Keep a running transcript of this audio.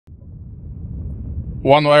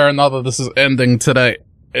one way or another, this is ending today.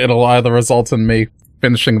 It'll either result in me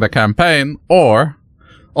finishing the campaign, or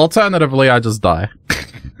alternatively, I just die.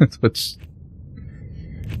 Which,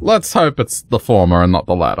 let's hope it's the former and not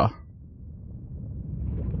the latter.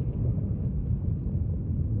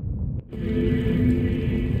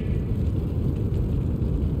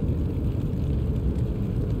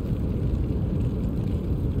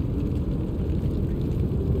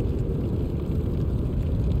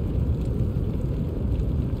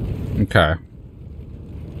 Okay.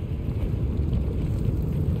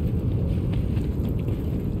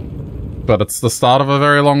 But it's the start of a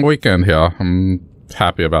very long weekend here. I'm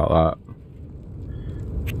happy about that.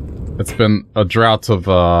 It's been a drought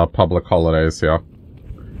of public holidays here.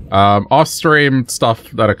 Off-stream stuff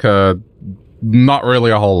that occurred, not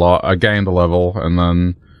really a whole lot. I gained a level, and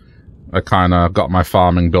then I kind of got my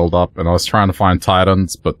farming build up, and I was trying to find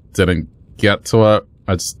titans, but didn't get to it.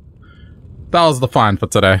 That was the find for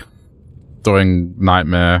today. Doing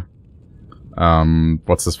Nightmare,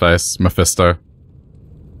 what's his face? Mephisto.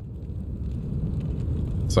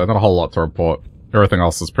 So not a whole lot to report. Everything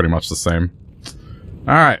else is pretty much the same.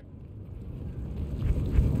 Alright.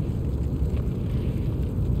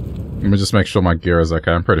 Let me just make sure my gear is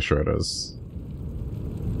okay. I'm pretty sure it is.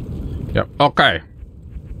 Yep, okay.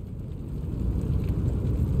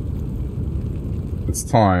 It's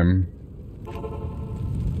time.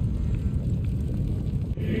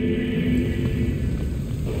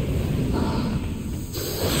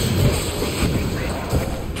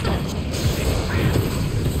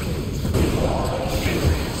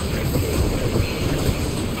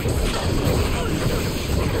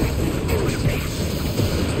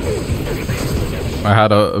 I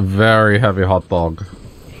had a very heavy hot dog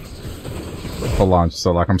for lunch,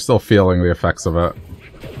 so like I'm still feeling the effects of it.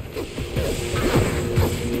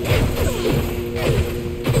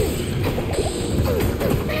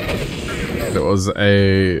 It was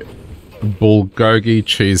a bulgogi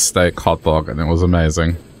cheesesteak hot dog, and it was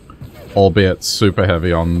amazing. Albeit super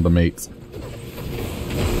heavy on the meat.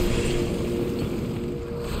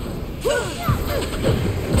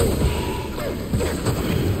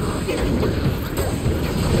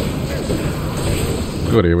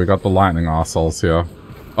 Goody, we got the lightning arseholes here.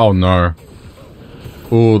 Oh no.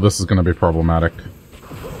 Ooh, this is gonna be problematic.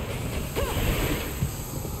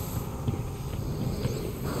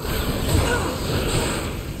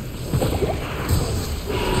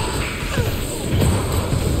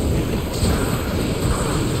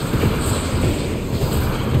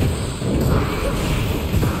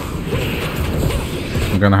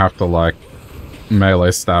 I'm gonna have to, like,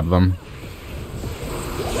 melee stab them.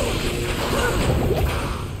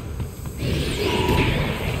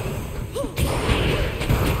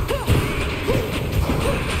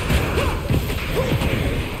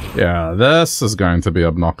 Yeah, this is going to be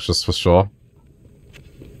obnoxious for sure.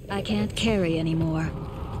 I can't carry anymore.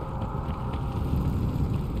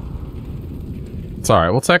 It's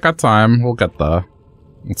alright, we'll take our time, we'll get there.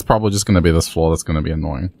 It's probably just going to be this floor that's going to be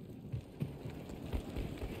annoying.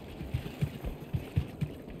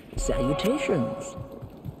 Salutations.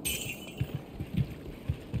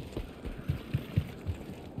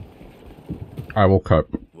 I will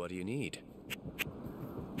cope. What do you need?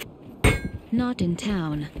 Not in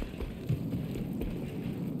town.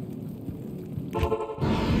 I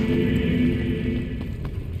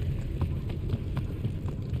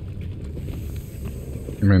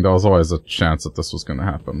mean, there was always a chance that this was going to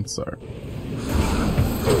happen, so...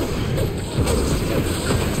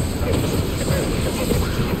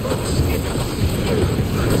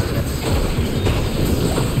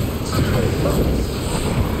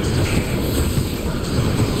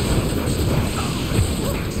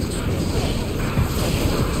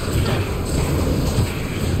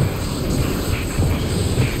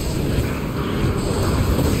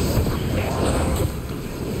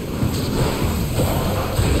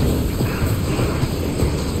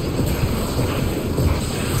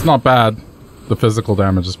 It's not bad. The physical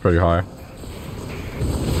damage is pretty high.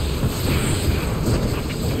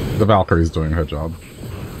 The Valkyrie's doing her job.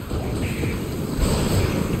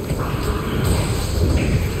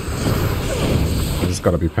 You just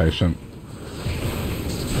gotta be patient.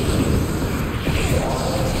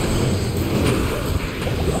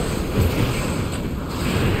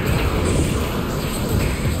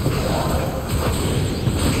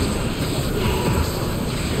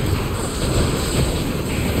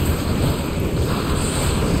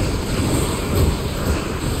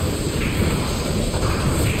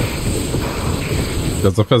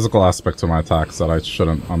 There's a physical aspect to my attacks that I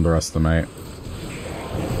shouldn't underestimate.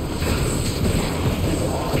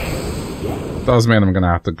 Does mean I'm gonna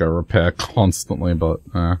have to go repair constantly, but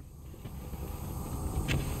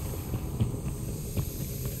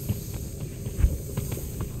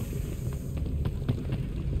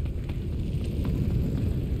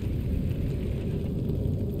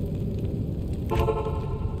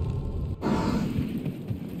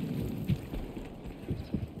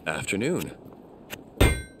Afternoon.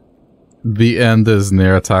 The end is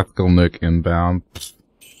near. Tactical nuke inbound.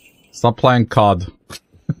 Stop playing COD.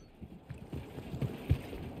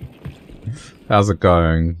 How's it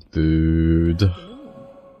going, dude?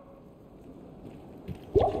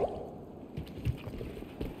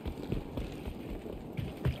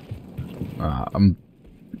 I'm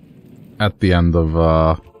at the end of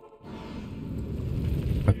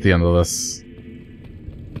this.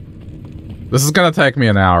 This is gonna take me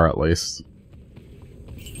an hour at least.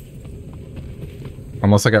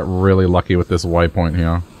 Unless I get really lucky with this waypoint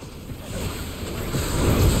here.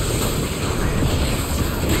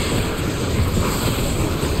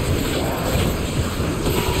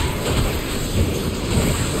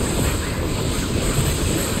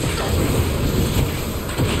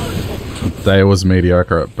 Day was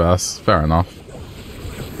mediocre at best. Fair enough.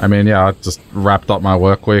 I mean, yeah, I just wrapped up my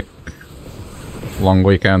work week. Long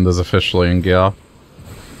weekend is officially in gear.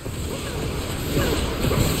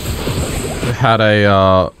 Had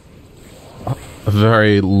a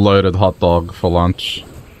very loaded hot dog for lunch.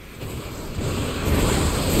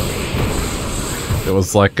 It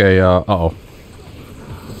was like a,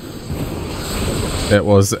 It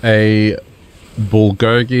was a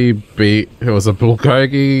bulgogi It was a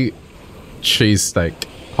bulgogi cheesesteak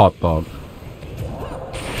hot dog.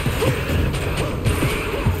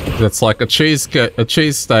 It's like a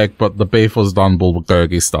cheesesteak, but the beef was done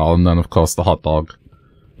bulgogi style, and then of course the hot dog.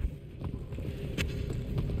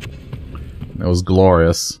 It was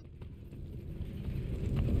glorious.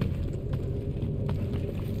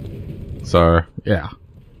 So, yeah.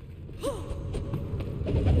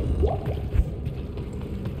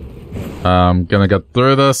 I'm gonna get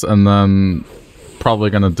through this, and then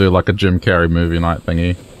probably gonna do like a Jim Carrey movie night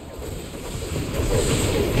thingy.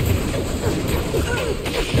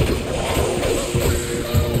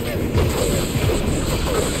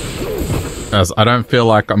 As I don't feel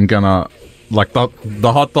like I'm gonna... Like,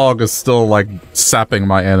 the hot dog is still, like, sapping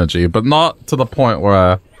my energy, but not to the point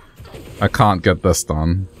where I can't get this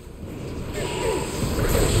done.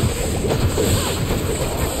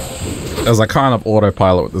 As I kind of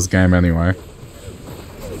autopilot with this game anyway.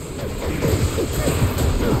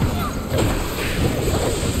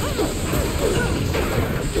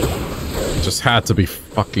 Just had to be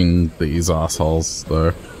fucking these assholes,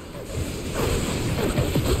 though.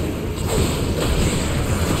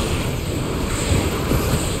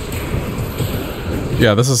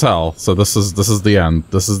 Yeah, this is hell. So this is the end.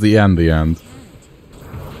 This is the end.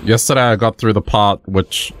 Yesterday I got through the part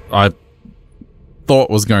which I thought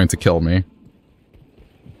was going to kill me.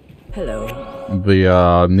 Hello.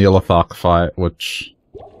 The Neolithark fight, which...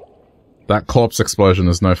 That corpse explosion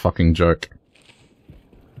is no fucking joke.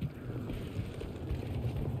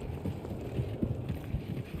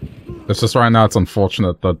 It's just right now it's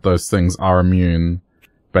unfortunate that those things are immune,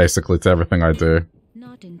 basically, to everything I do.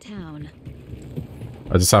 Not in town.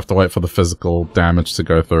 I just have to wait for the physical damage to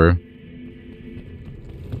go through.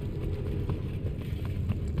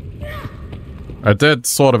 I did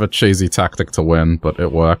sort of a cheesy tactic to win, but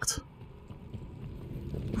it worked.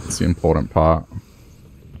 That's the important part.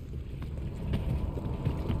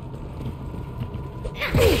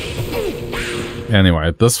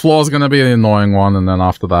 Anyway, this floor is going to be the annoying one, and then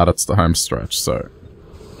after that it's the home stretch, so...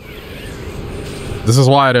 This is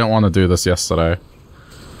why I didn't want to do this yesterday.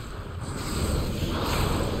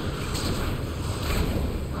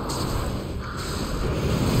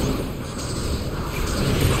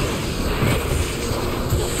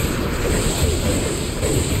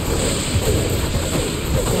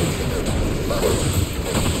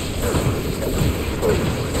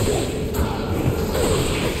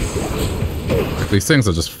 These things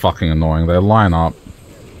are just fucking annoying. They line up.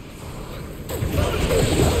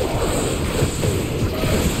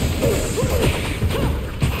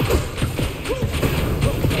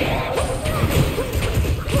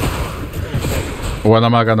 When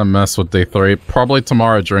am I gonna mess with D3? Probably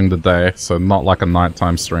tomorrow during the day, so not like a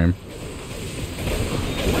nighttime stream.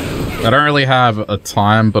 I don't really have a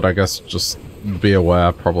time, but I guess just be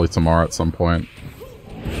aware, probably tomorrow at some point.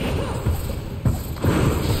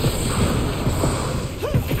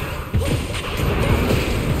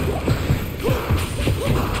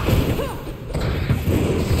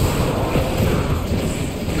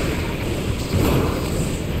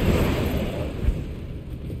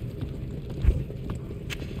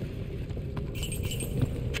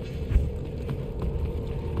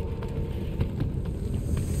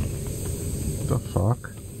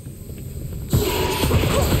 fuck?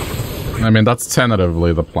 I mean, that's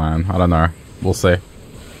tentatively the plan. I don't know. We'll see.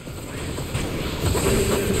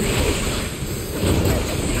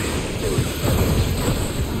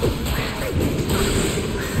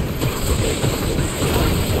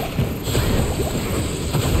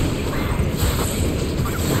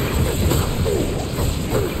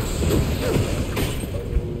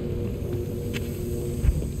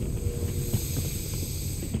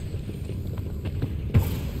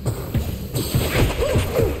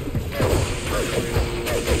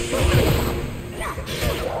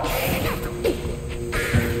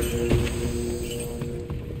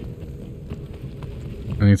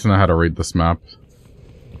 I need to know how to read this map.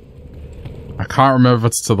 I can't remember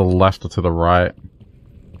if it's to the left or to the right.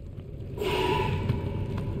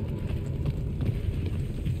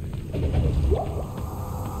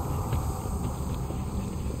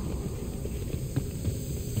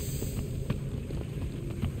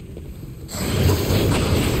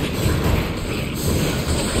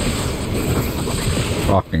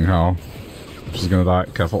 Fucking hell. She's gonna die.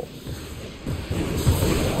 Careful.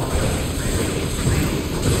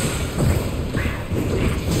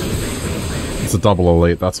 It's a double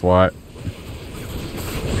elite, that's why.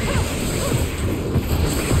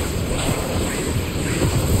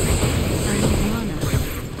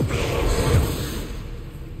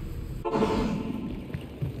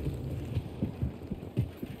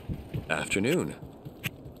 Afternoon.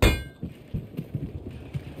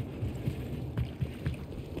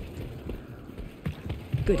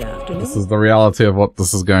 Good afternoon. This is the reality of what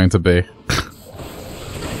this is going to be.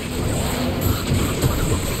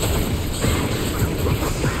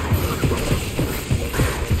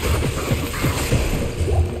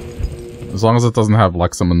 As long as it doesn't have,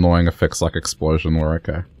 like, some annoying effects like explosion, we're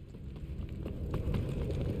okay.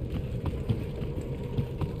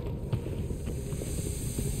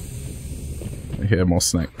 I hear more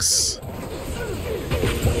snakes.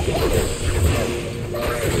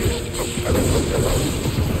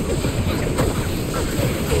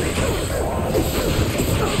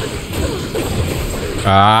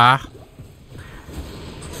 Ah!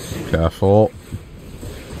 Careful.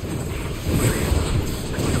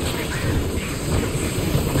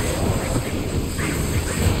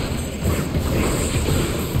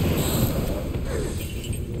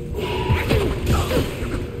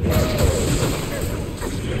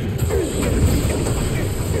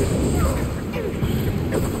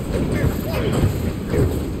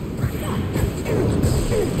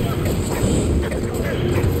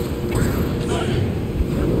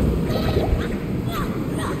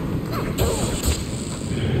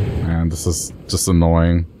 This is just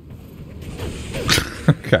annoying.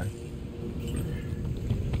 Okay.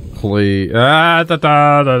 Please. Ah,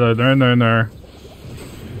 no.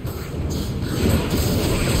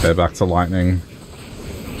 Okay, back to lightning.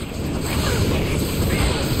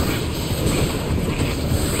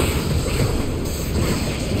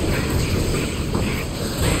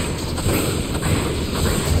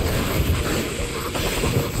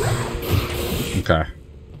 Okay.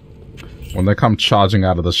 When they come charging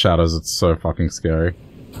out of the shadows, it's so fucking scary.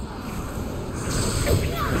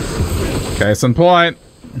 Case in point!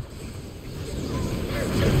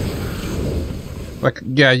 Like,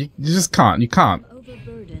 yeah, you just can't. You can't.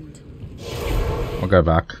 I'll go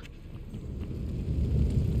back.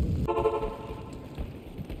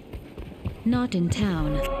 Not in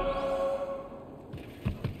town.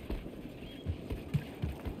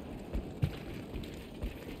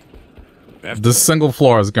 This single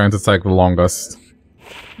floor is going to take the longest.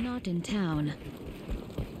 Not in town.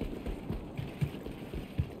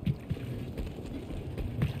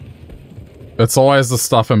 It's always the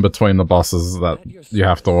stuff in between the bosses that you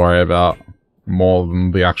have to worry about more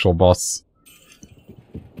than the actual boss.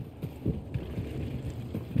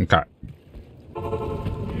 Okay.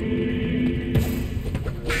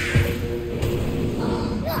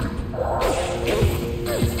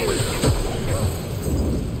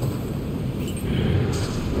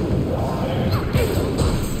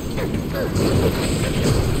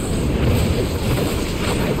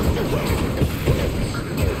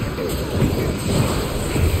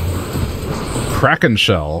 Kraken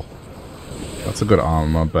shell. That's a good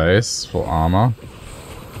armor base for armor.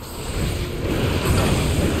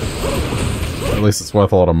 At least it's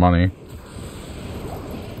worth a lot of money.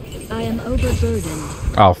 I am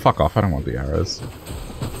overburdened. Oh, fuck off. I don't want the arrows.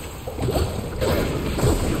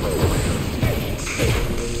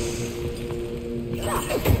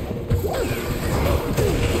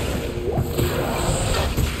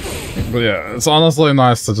 But yeah, it's honestly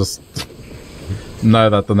nice to just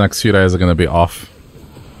know that the next few days are going to be off.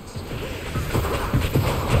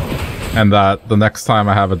 And that the next time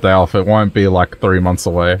I have a day off, it won't be like 3 months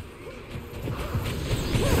away.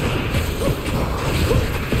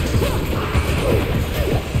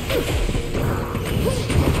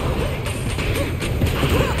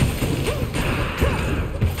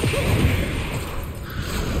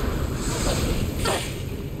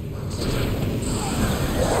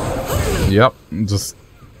 Yep, just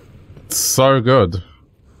so good.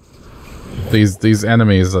 These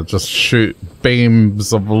enemies that just shoot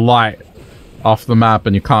beams of light off the map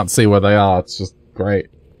and you can't see where they are. It's just great.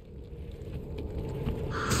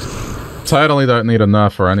 Totally don't need a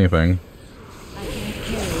nerf or anything.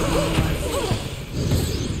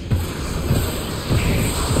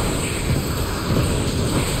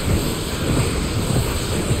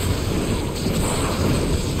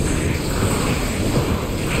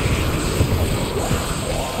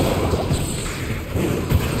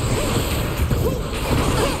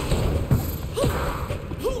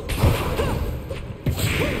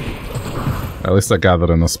 At least I gathered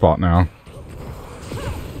in the spot now.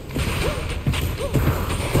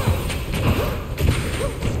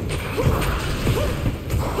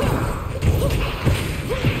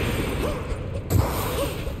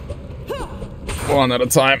 One at a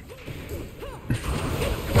time.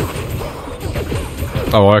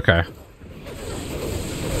 Oh, okay.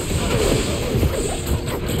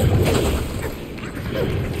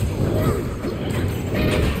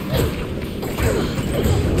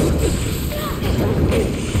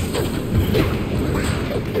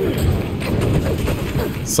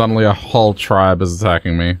 Suddenly a whole tribe is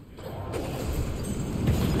attacking me.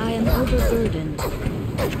 I am overburdened.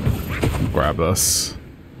 Grab this.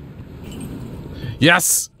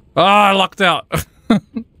 Yes! Ah, I lucked out!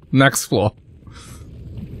 Next floor.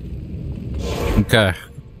 Okay.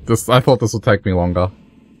 I thought this would take me longer.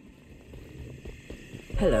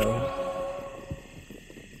 Hello.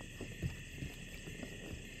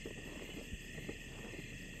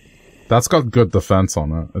 That's got good defense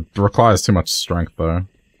on it. It requires too much strength, though.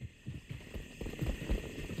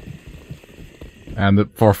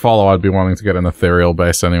 And for a follow, I'd be wanting to get an ethereal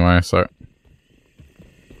base anyway, so...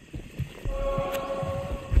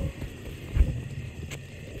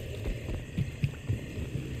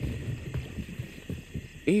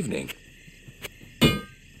 Evening.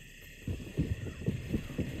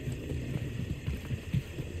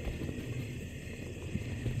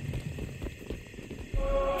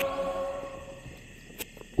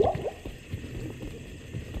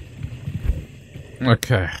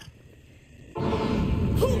 Okay.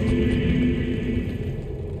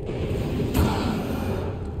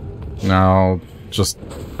 Now, just...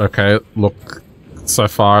 Okay, look, so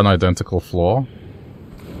far an identical floor.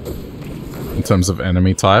 In terms of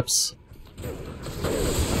enemy types.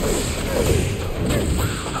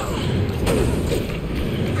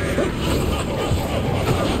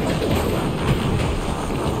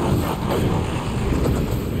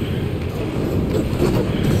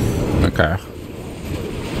 Okay.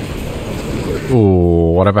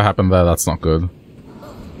 Ooh, whatever happened there, that's not good.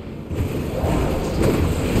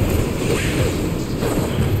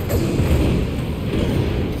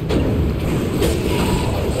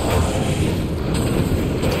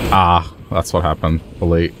 Ah, that's what happened.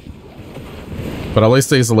 Elite. But at least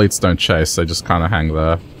these elites don't chase, they just kind of hang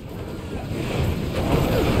there.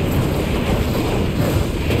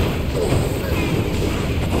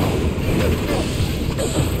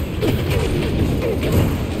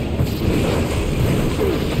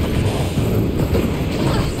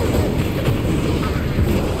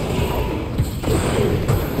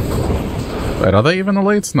 Wait, are they even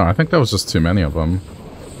elites? No, I think there was just too many of them.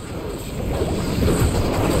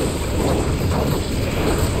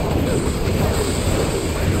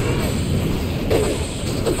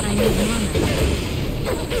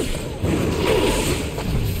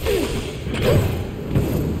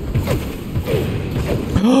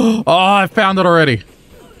 Oh, I found it already.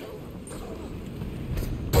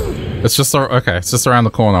 It's just okay. It's just around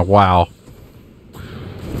the corner. Wow.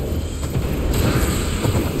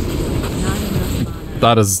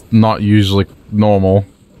 That is not usually normal.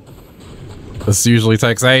 This usually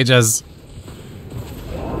takes ages.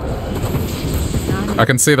 I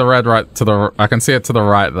can see the red right to the. I can see it to the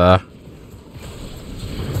right there.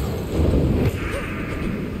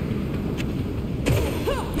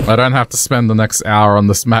 I don't have to spend the next hour on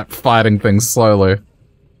this map fighting things slowly.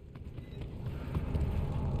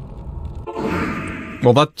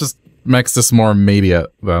 Well, that just makes this more immediate,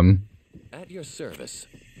 then. At your service.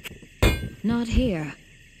 Not here.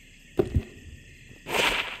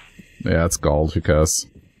 Yeah, it's gold, who cares?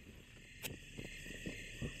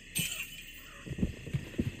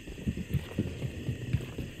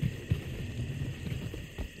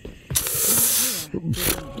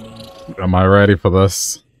 Am I ready for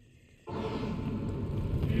this?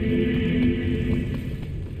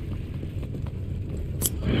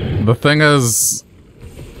 The thing is,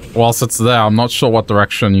 whilst it's there, I'm not sure what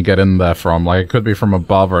direction you get in there from. Like, it could be from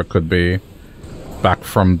above, or it could be back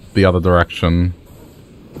from the other direction.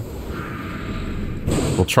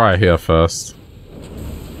 We'll try here first.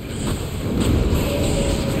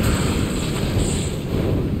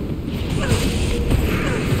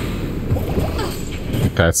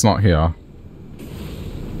 Okay, it's not here.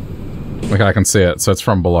 Okay, I can see it, so it's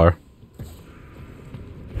from below.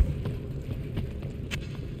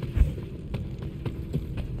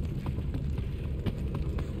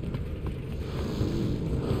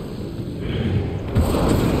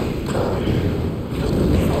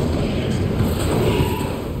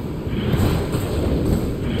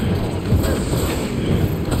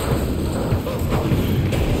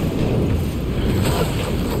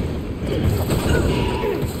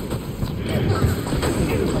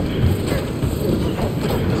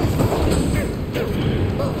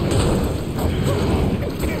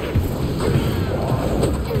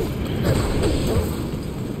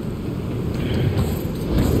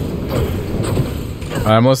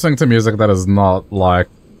 I'm listening to music that is not like...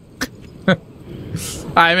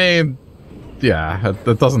 I mean... Yeah,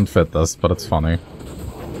 it doesn't fit this, but it's funny.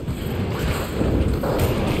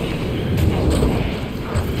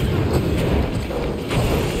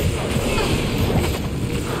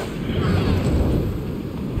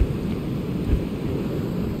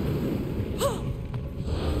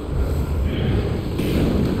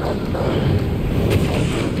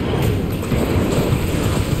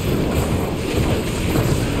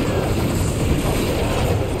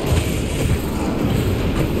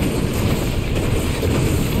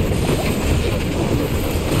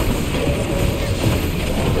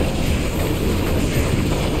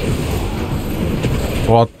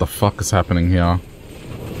 What the fuck is happening here?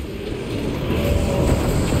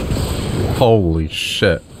 Holy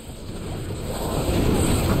shit.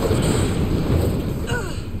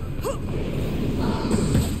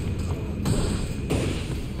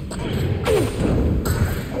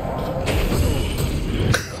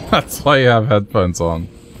 That's why you have headphones on.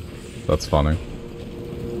 That's funny.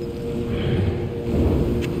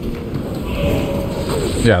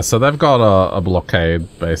 Yeah, so they've got a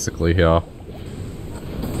blockade basically here.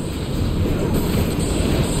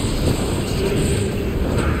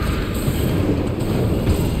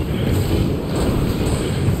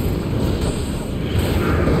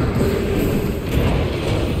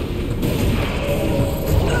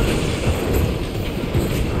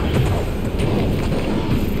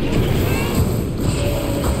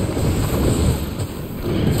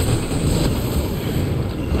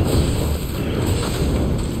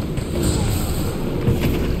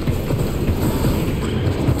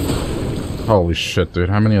 Holy shit, dude.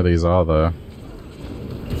 How many of these are there?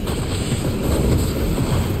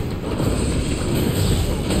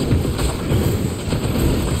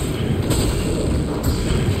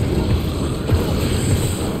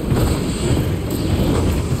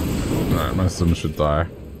 Alright, most of them should die.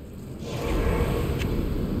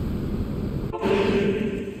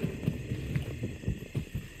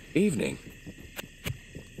 Evening.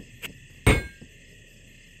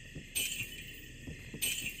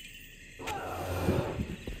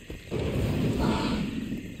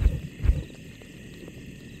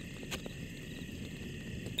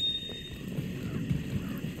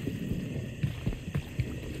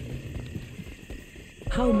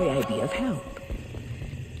 How may I be of help?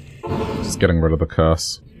 Just getting rid of the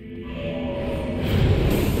curse.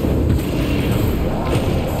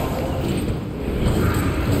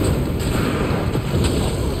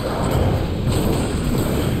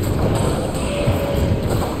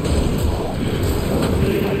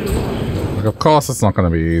 Like, of course it's not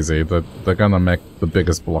going to be easy. They're going to make the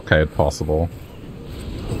biggest blockade possible.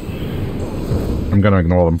 I'm going to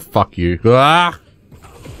ignore them. Fuck you. Ah!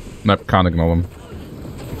 Nope, can't ignore them.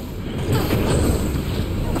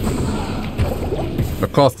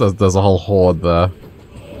 Of course there's a whole horde there.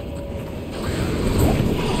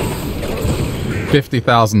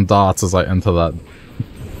 50,000 darts as I enter that.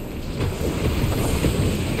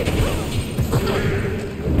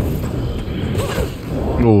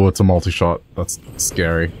 Ooh, it's a multi-shot. That's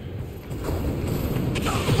scary.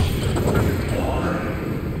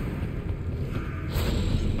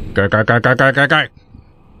 Go, go, go, go, go, go, go!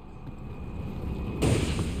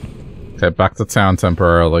 Okay, back to town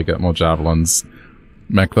temporarily, get more javelins.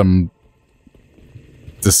 Make them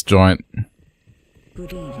disjoint.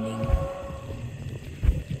 Good evening.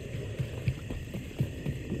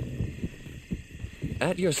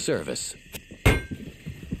 At your service.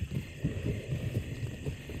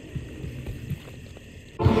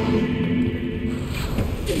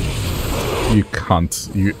 You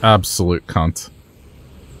cunt. You absolute cunt.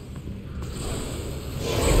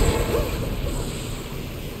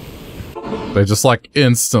 They just like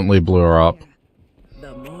instantly blew her up.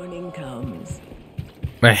 The morning comes.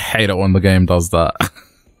 I hate it when the game does that.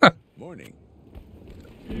 Morning.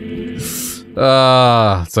 It's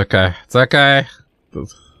okay. It's okay.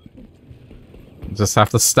 Just have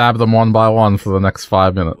to stab them one by one for the next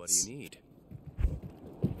 5 minutes. What do you need?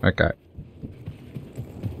 Okay.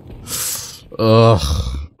 Ugh.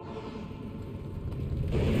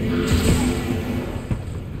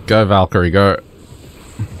 Go, Valkyrie, go.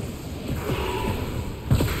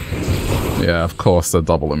 Yeah, of course they're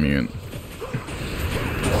double immune.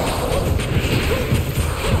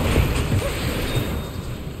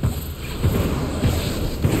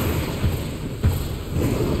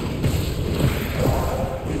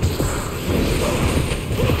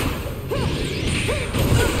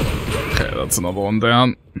 Okay, that's another one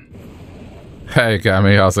down. Hey,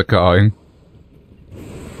 Gammy, how's it going?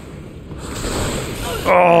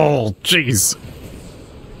 Oh, jeez.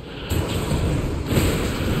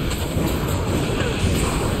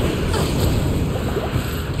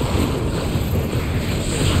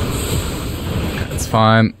 It's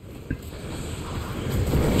fine.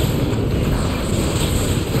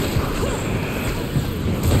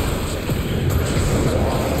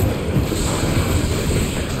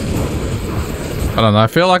 I don't know, I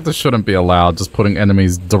feel like this shouldn't be allowed, just putting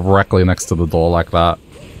enemies directly next to the door like that.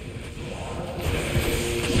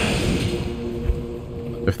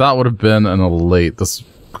 If that would have been an elite, this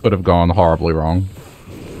could have gone horribly wrong.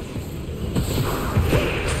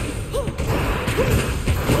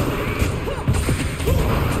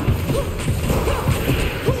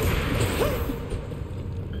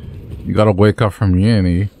 You gotta wake up from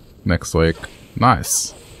uni next week.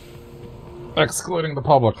 Nice. Excluding the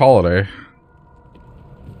public holiday.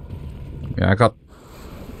 Yeah, I got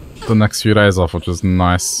the next few days off, which is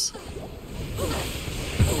nice.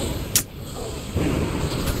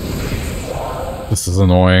 This is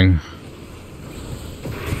annoying.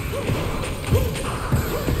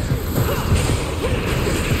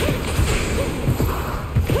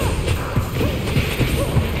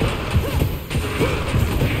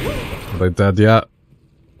 Are they dead yet?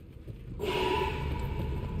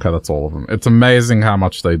 Okay, that's all of them. It's amazing how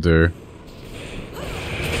much they do.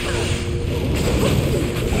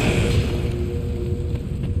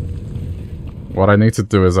 What I need to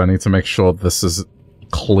do is I need to make sure this is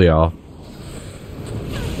clear.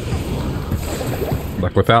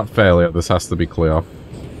 Like, without failure, this has to be clear.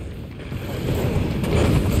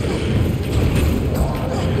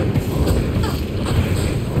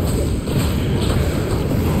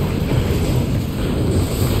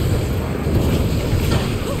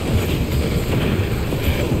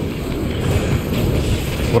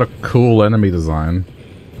 What a cool enemy design.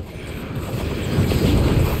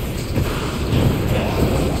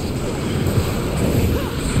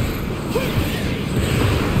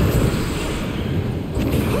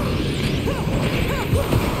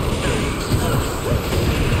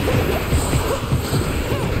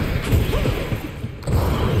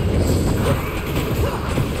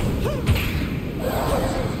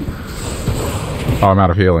 Oh, I'm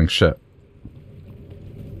out of healing. Shit.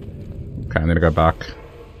 Okay, I need to go back.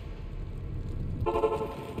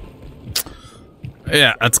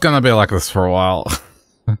 Yeah, it's gonna be like this for a while.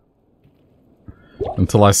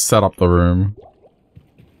 Until I set up the room.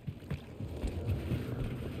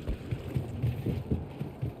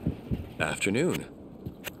 Afternoon.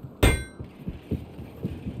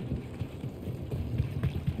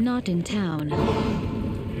 Not in town.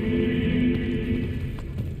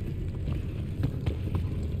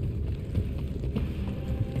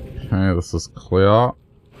 Okay, this is clear.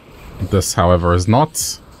 This, however, is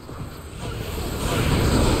not.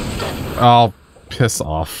 Oh, piss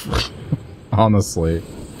off. Honestly.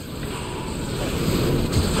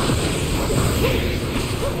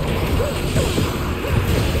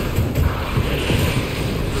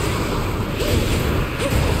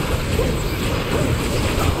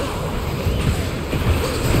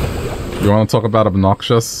 You want to talk about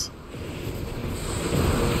obnoxious?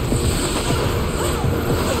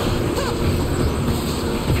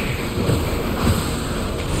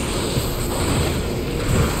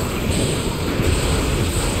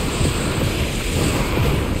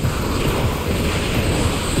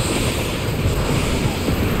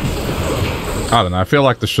 I don't know, I feel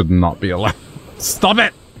like this should not be allowed. Stop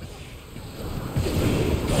it!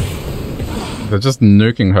 They're just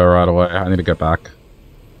nuking her right away. I need to get back.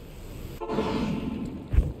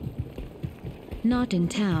 Not in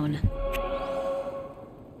town.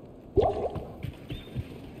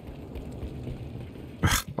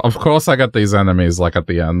 Of course I get these enemies, like, at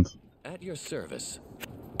the end. At your service.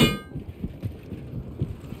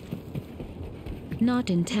 Not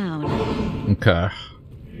in town. Okay.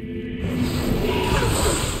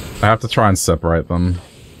 I have to try and separate them.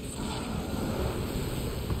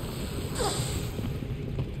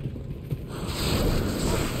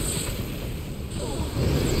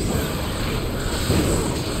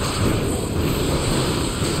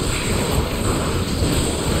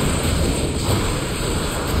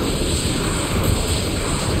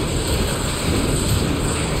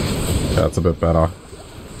 That's a bit better.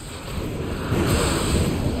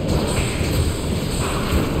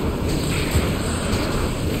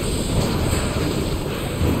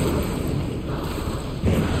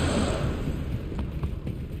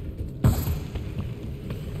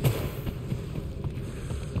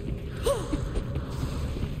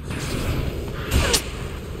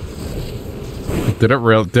 Did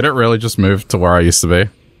it really just move to where I used to be?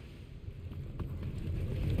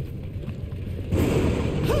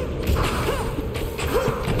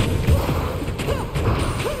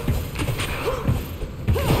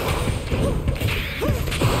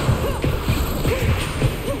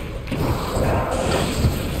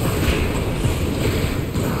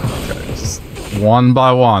 One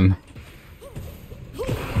by one.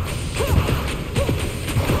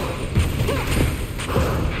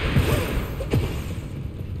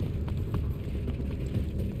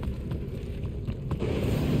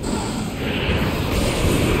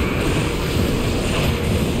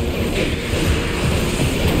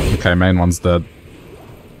 Okay, main one's dead.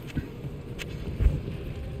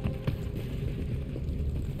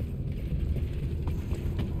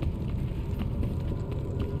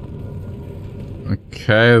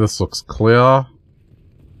 Okay, this looks clear.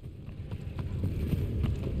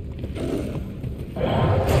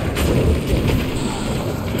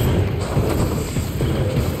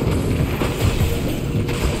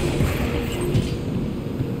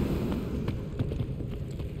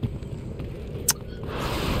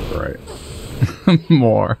 Right.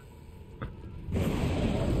 More.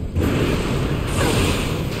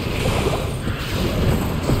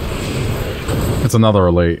 It's another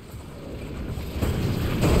elite.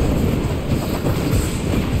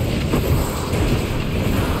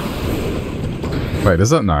 Wait,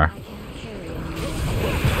 is it? No.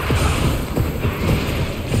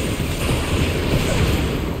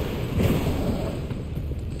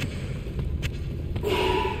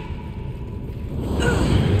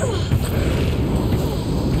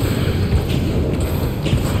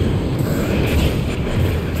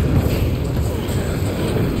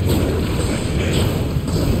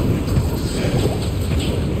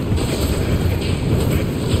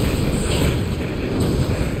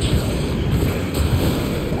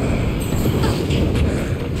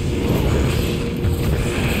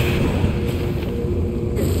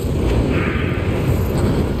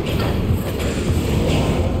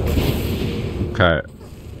 Okay.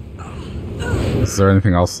 Is there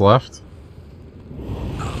anything else left?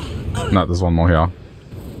 No, there's one more here.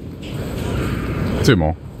 Two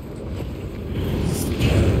more.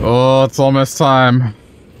 Oh, it's almost time.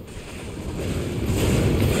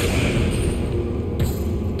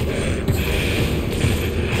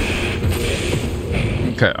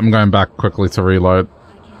 Okay, I'm going back quickly to reload.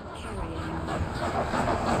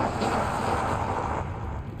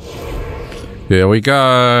 Here we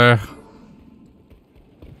go.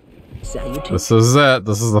 This is it.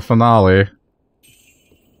 This is the finale.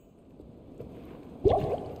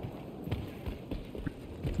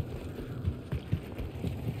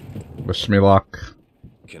 Wish me luck.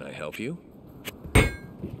 Can I help you?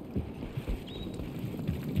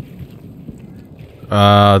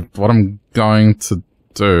 What I'm going to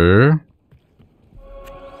do...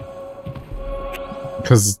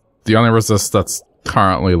 Because the only resist that's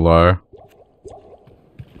currently low...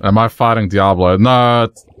 Am I fighting Diablo? No,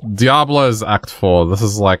 Diablo is Act 4. This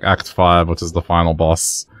is like Act 5, which is the final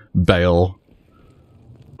boss. Bale.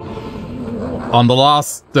 On the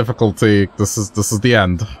last difficulty, this is the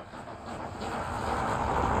end.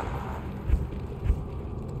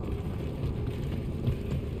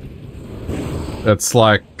 It's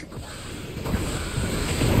like...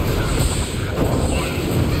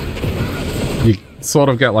 You sort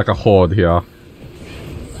of get like a horde here.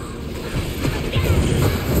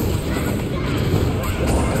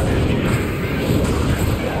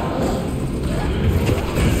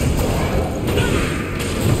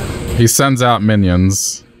 He sends out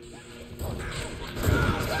minions.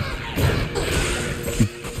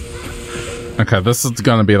 Okay, this is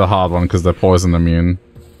gonna be the hard one because they're poison immune.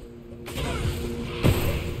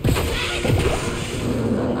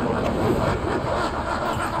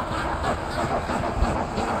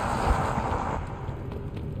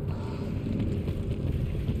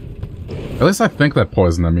 At least I think they're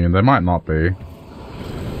poison immune. They might not be.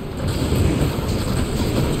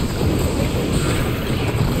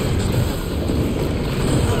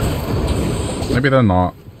 Maybe they're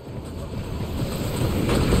not.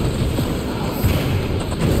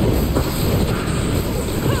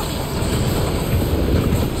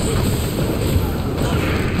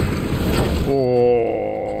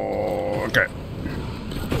 Oh, okay.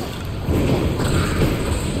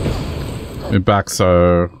 Move back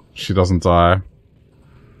so she doesn't die.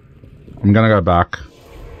 I'm gonna go back.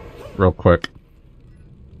 Real quick.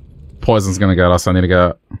 Poison's gonna get us. I need to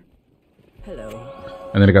get...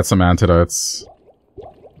 I need to get some antidotes.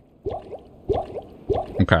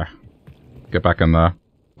 Okay. Get back in there.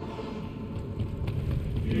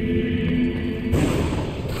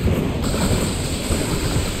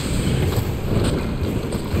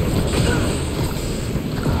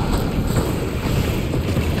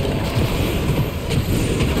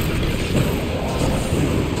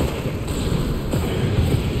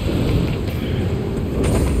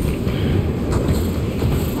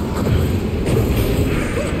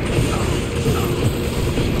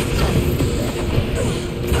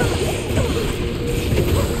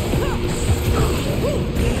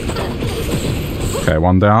 Okay,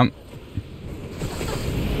 one down.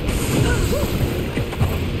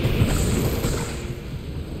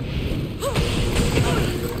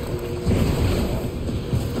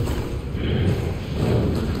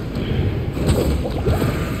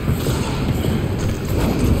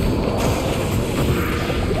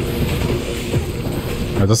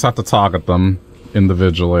 I just have to target them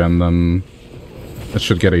individually and then it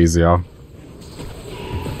should get easier.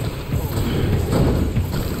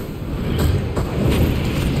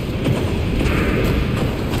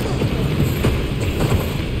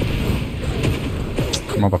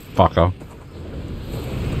 Motherfucker.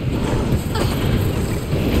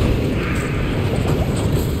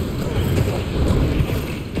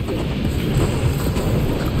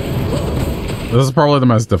 This is probably the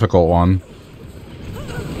most difficult one.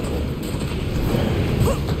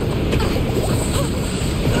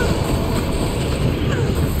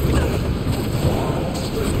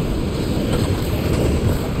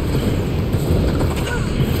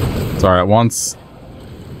 It's alright, once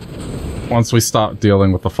we start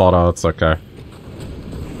dealing with the fodder, it's okay.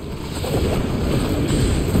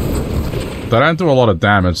 They don't do a lot of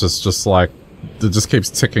damage, it's just like... it just keeps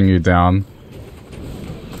ticking you down.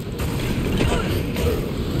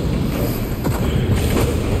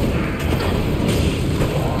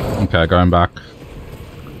 Okay, going back.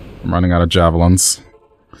 I'm running out of javelins.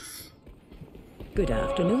 Good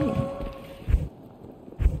afternoon.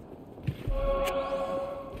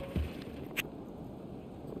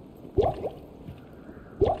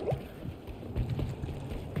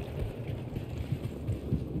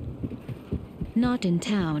 Not in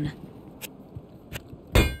town.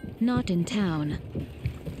 Not in town.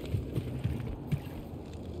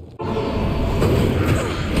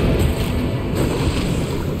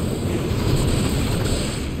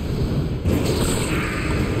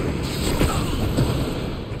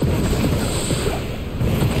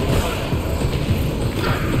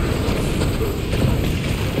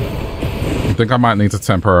 I think I might need to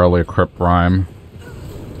temporarily equip Rhyme.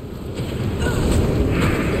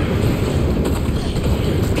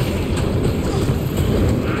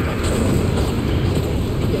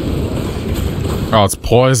 Oh, it's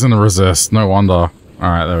poison resist. No wonder.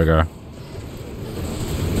 Alright, there we go.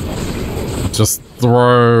 Just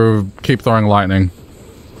throw... keep throwing lightning.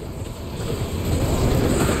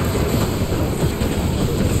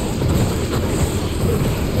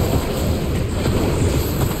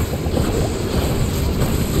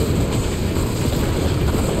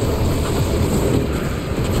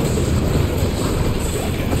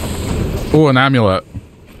 Ooh, an amulet.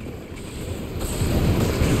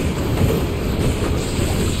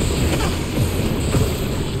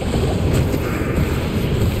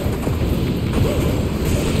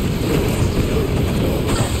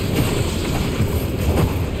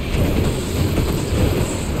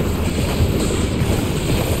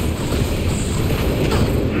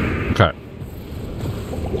 Okay.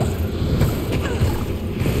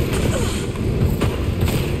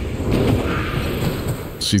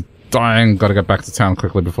 She's dying. Gotta get back to town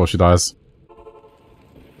quickly before she dies.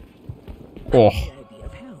 Oh.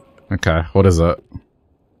 Okay, what is it?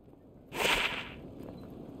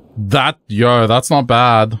 Yo, that's not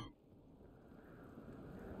bad.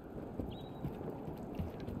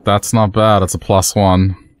 That's not bad, it's a +1.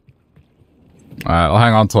 Alright, I'll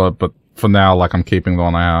hang on to it, but for now, like, I'm keeping the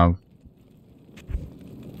one I have.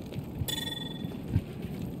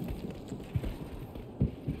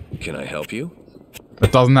 Can I help you?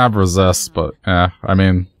 It doesn't have resist, but yeah, I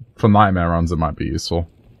mean, for nightmare runs it might be useful.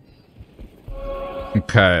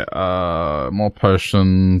 Okay, more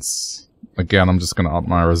potions. Again, I'm just gonna up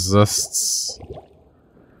my resists.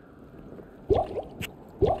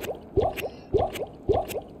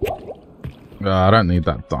 I don't need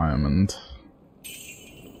that diamond.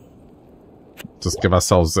 Just give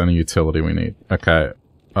ourselves any utility we need. Okay,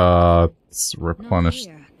 let's replenish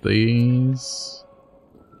these.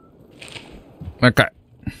 Okay.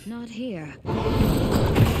 Not here.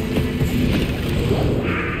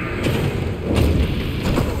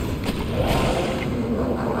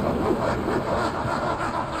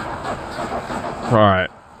 Alright.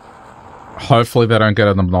 Hopefully they don't get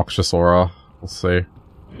an obnoxious aura. We'll see.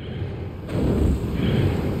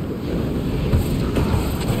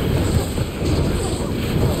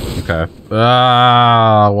 Okay.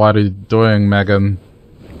 Ah, what are you doing, Megan?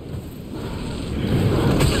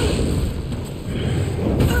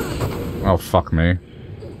 Oh, fuck me.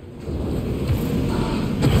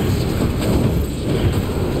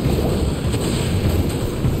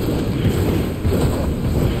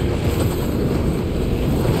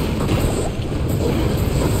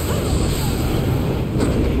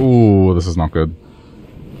 Ooh, this is not good.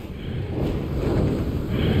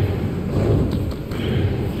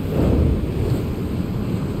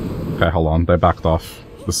 Okay, hold on. They backed off.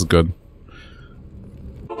 This is good.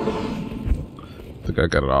 I think I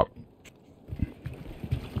get it up.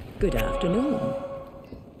 Good afternoon.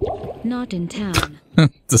 Not in town.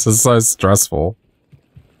 This is so stressful.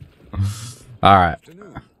 Alright.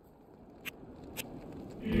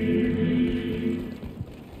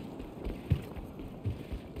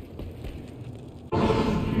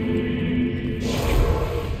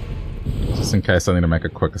 Just in case I need to make a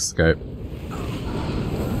quick escape.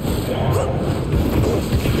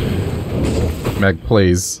 Meg,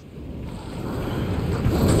 please.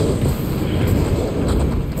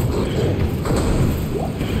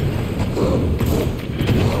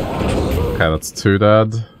 Okay, that's 2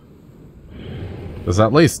 dead. There's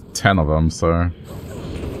at least 10 of them, so...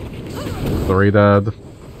 3 dead.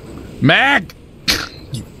 Meg!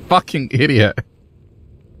 You fucking idiot.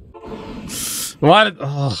 What?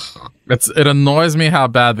 Ugh. It annoys me how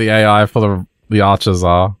bad the AI for the archers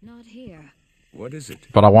are. Not here. What is it?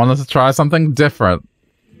 But I wanted to try something different.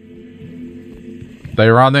 They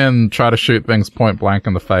run in and try to shoot things point blank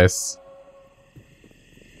in the face.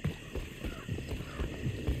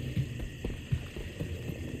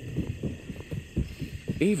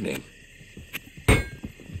 Evening.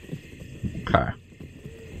 Okay.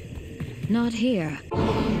 Not here.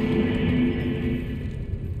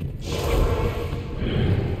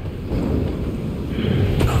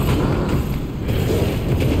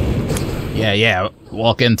 Yeah,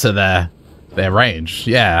 walk into their range.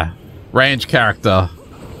 Yeah. Range character.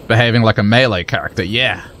 Behaving like a melee character,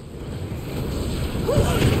 yeah.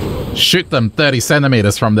 Shoot them 30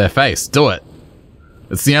 centimeters from their face. Do it.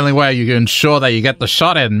 It's the only way you can ensure that you get the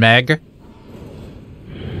shot in, Meg.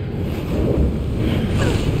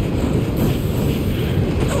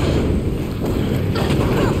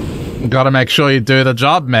 Gotta make sure you do the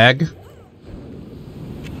job, Meg.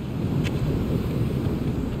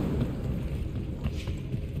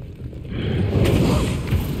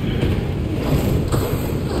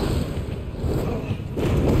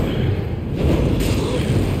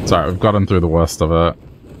 Sorry, we've gotten through the worst of it.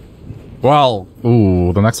 Well,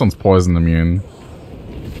 ooh, the next one's poison immune.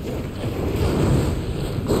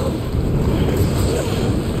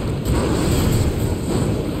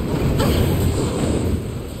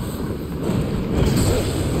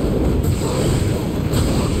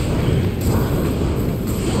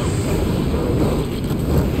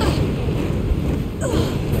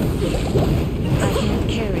 I can't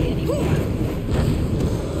carry anymore.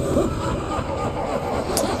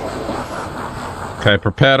 Okay,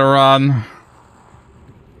 prepare to run.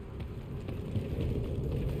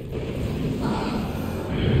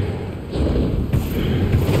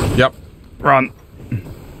 Yep, run.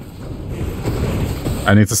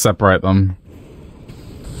 I need to separate them.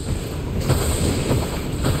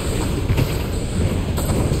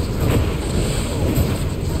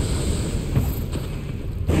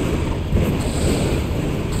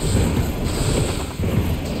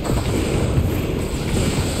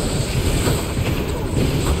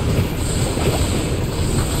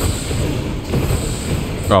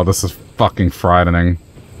 Oh, this is fucking frightening.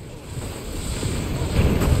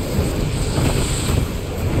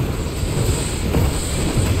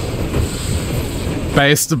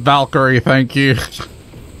 Based Valkyrie, thank you.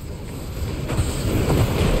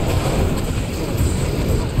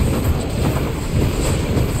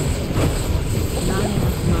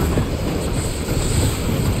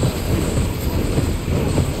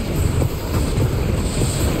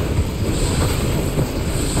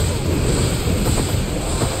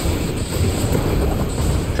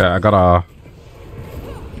 Okay, I gotta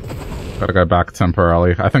go back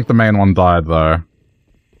temporarily. I think the main one died, though.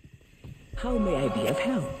 How may I be of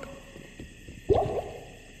help?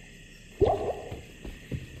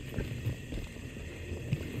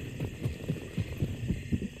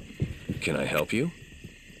 Can I help you?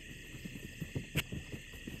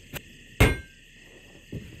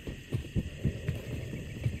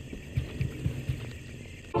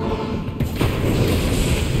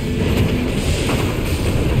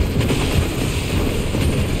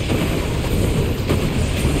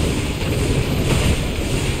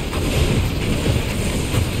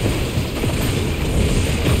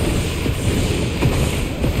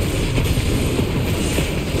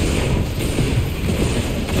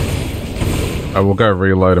 I will go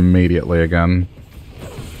reload immediately again.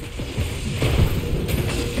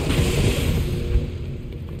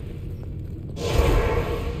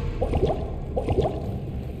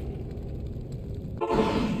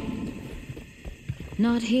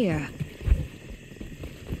 Not here.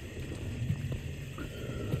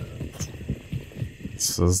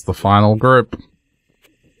 This is the final group.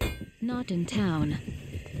 Not in town.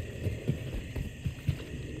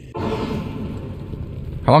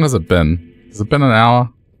 How long has it been? Has it been an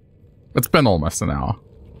hour? It's been almost an hour.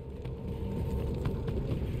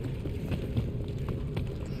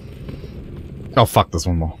 Oh fuck, there's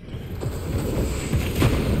one more.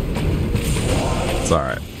 It's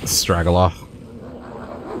alright. Straggler.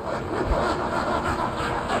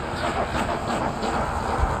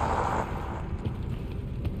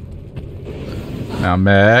 Now,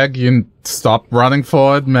 Meg, you stop running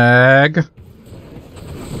forward, Meg.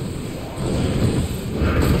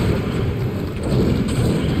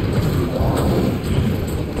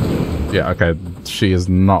 Yeah, okay, she is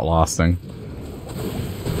not lasting.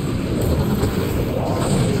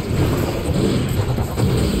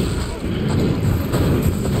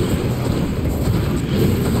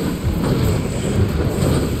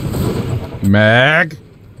 Meg?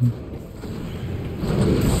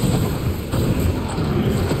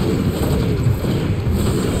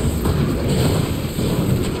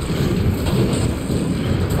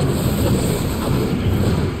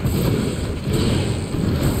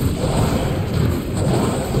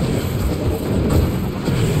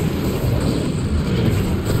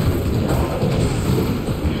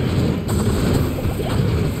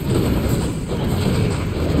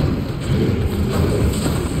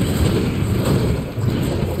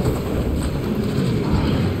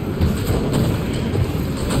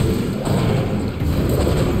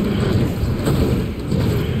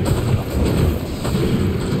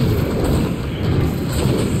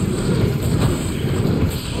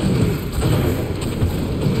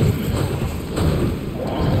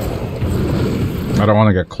 I don't want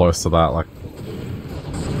to get close to that, like...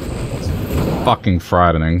 It's fucking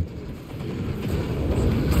frightening.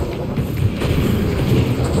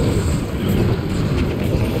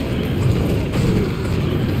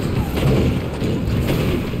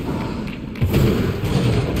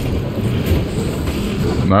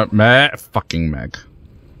 No, Meg! Fucking Meg.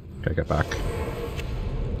 Okay, get back.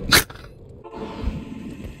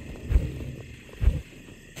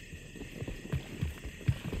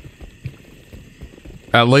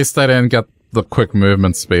 At least I didn't get the quick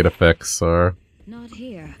movement speed fix, so... Not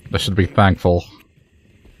here. I should be thankful.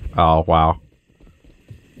 Oh, wow.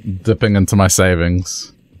 Dipping into my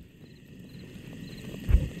savings.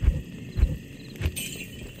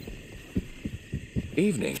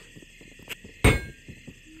 Evening.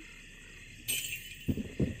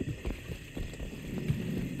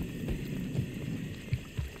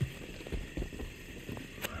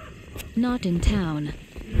 Not in town.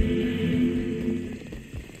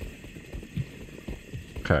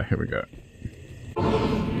 Okay, here we go.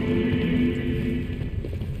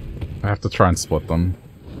 I have to try and split them.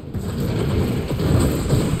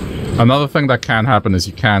 Another thing that can happen is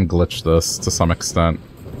you can glitch this to some extent.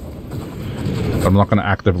 But I'm not going to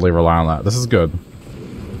actively rely on that. This is good.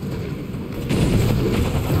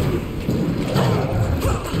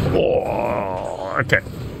 Oh, okay,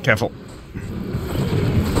 careful.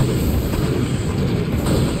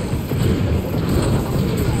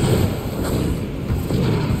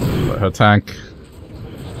 Let her tank.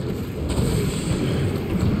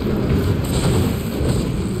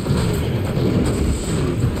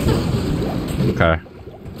 Okay.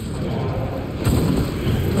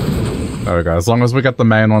 There we go. As long as we get the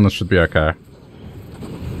main one, it should be okay.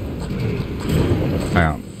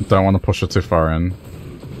 Hang on. Don't want to push it too far in.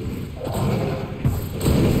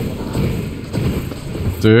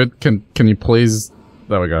 Dude, can you please...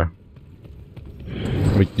 There we go.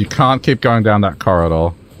 You can't keep going down that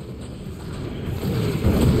corridor.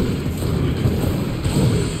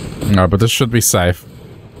 No, but this should be safe.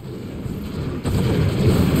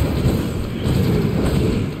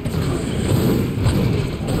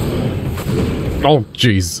 Oh,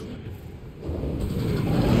 jeez.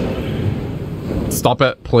 Stop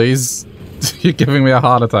it, please. You're giving me a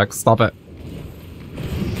heart attack. Stop it.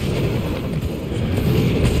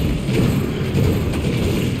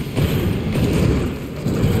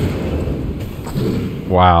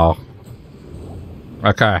 Wow.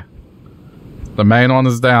 Okay. The main one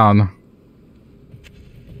is down.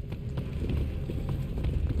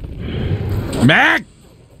 Meg!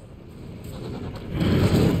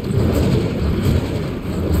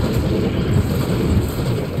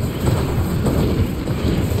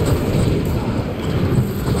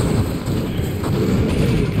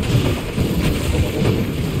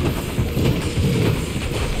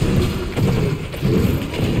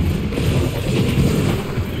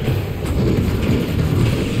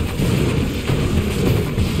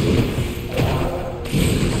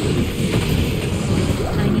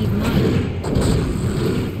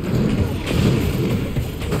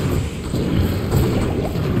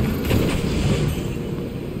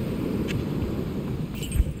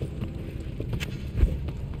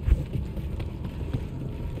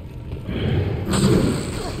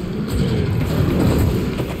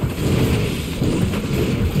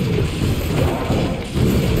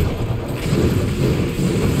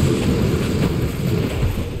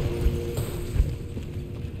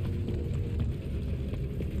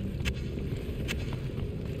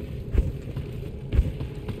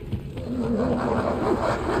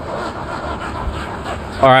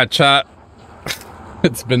 Alright, chat.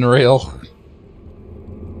 It's been real.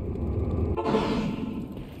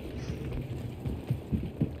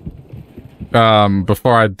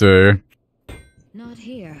 Before I do... Not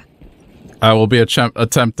here. I will be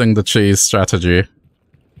attempting the cheese strategy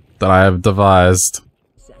that I have devised.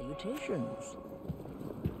 Salutations.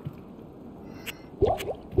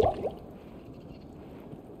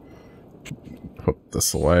 Put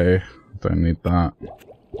this away. Don't need that.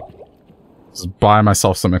 Just buy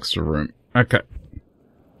myself some extra room. Okay.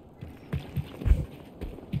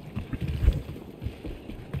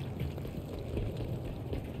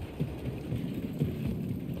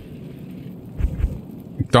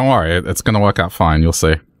 Don't worry, it's gonna work out fine, you'll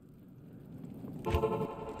see.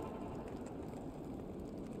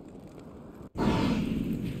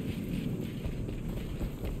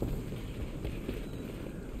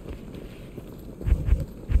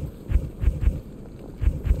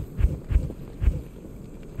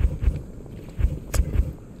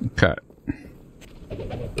 Okay.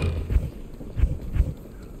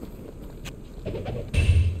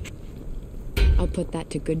 I'll put that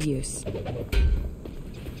to good use.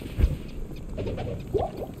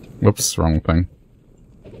 Whoops, wrong thing.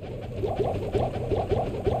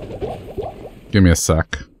 Give me a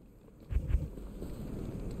sec.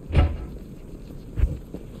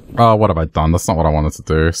 Oh, what have I done? That's not what I wanted to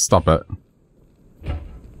do. Stop it.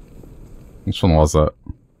 Which one was it?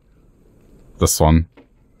 This one.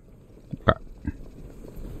 Okay.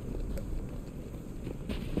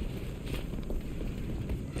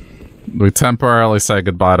 We temporarily say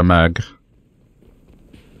goodbye to Meg.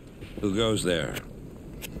 Who goes there?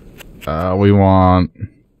 We want...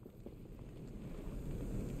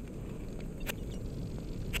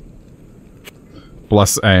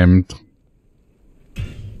 Bless aimed.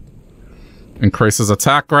 Increases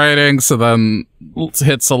attack rating, so then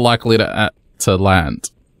hits are likely to land.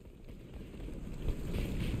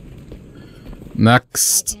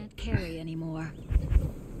 Next. I can't carry anymore.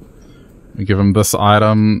 We give him this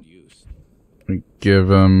item. We give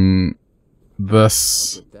him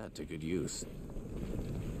this. Put that to good use.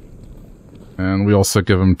 And we also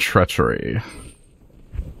give him treachery.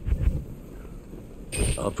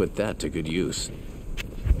 I'll put that to good use.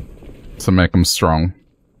 To make him strong.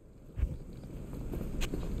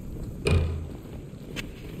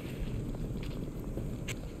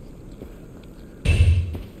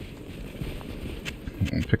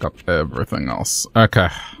 And pick up everything else. Okay.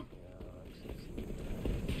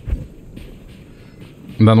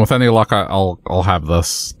 And then with any luck, I'll have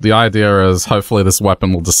this. The idea is hopefully this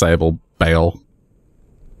weapon will disable Bale.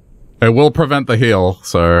 It will prevent the heal,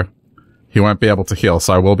 so he won't be able to heal,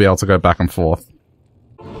 so I will be able to go back and forth.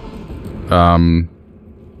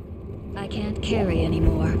 I can't carry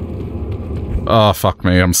anymore. Oh, fuck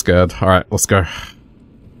me, I'm scared. Alright, let's go.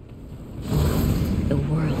 The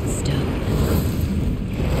World Stone.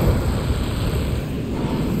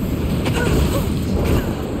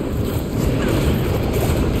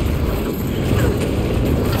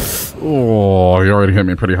 Oh, you already hit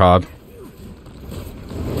me pretty hard.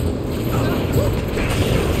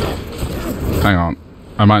 Hang on.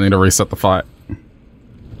 I might need to reset the fight.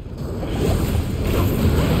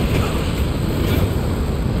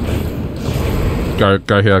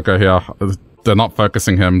 Go here, go here. They're not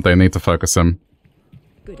focusing him. They need to focus him.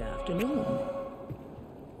 Good afternoon.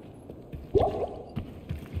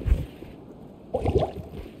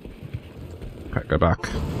 Okay, go back.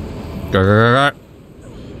 Go, go, go, go.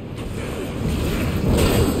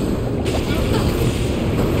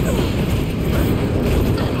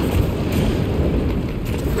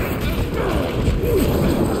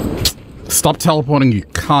 Stop teleporting, you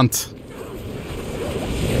cunt.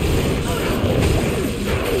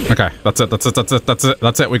 Okay, that's it, that's it, that's it, that's it,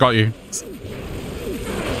 that's it, we got you.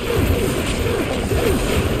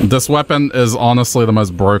 This weapon is honestly the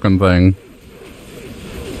most broken thing.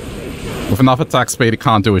 With enough attack speed, it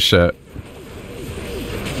can't do a shit.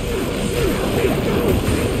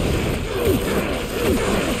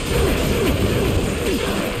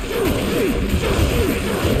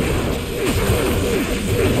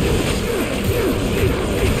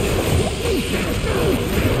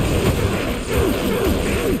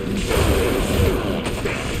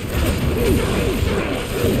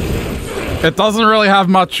 It doesn't really have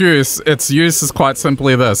much use. Its use is quite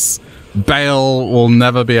simply this. Bale will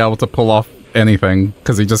never be able to pull off anything,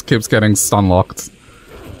 because he just keeps getting stun-locked.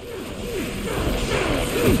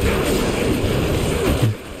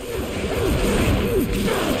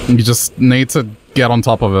 You just need to get on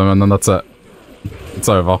top of him, and then that's it. It's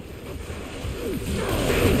over.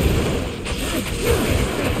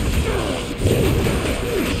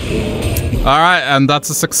 Alright, and that's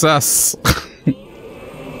a success.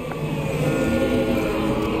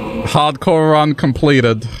 Hardcore run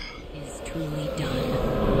completed. Is truly done.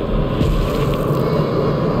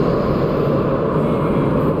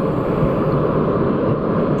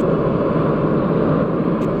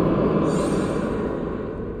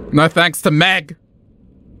 No thanks to Meg.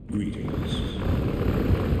 Greetings.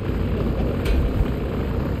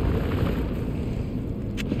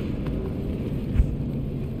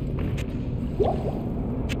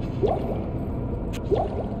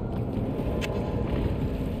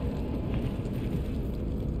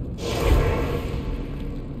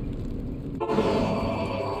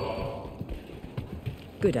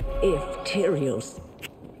 Good. If Tyrios.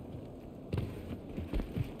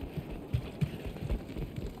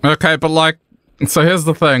 Okay, but like, so here's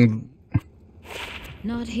the thing.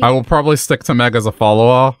 Not here. I will probably stick to Meg as a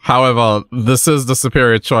follower. However, this is the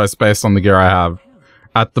superior choice based on the gear I have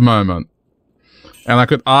at the moment. And I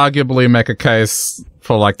could arguably make a case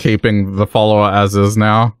for like keeping the follower as is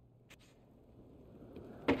now.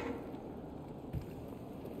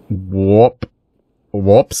 Warp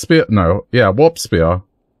spear? No, yeah, warp spear.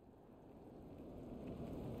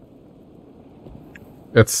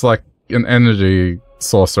 It's like an energy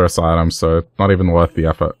sorceress item, so not even worth the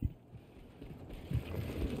effort.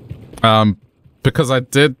 Because I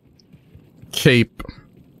did keep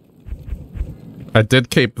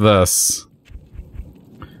this,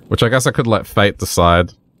 which I guess I could let fate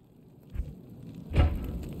decide.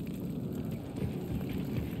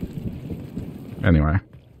 Anyway.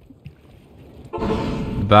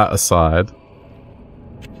 That aside,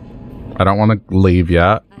 I don't want to leave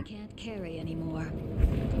yet. I can't carry anymore.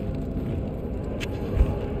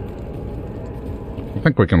 I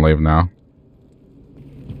think we can leave now.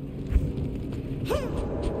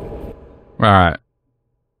 Alright.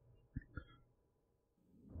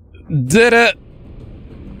 Did it!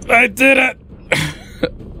 I did it!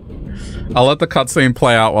 I'll let the cutscene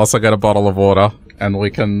play out whilst I get a bottle of water, and we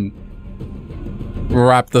can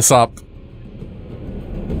wrap this up.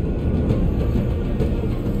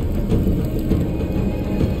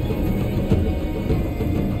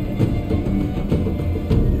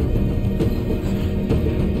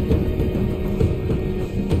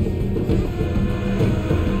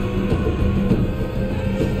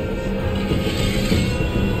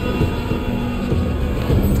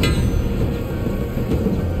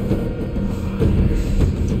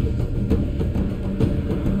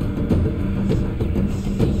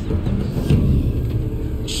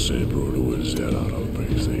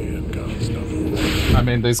 I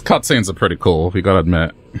mean, these cutscenes are pretty cool, you gotta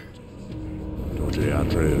admit.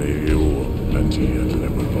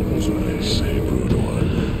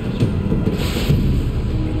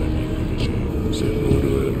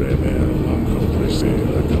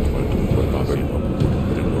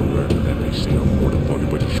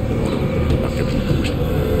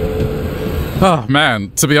 Oh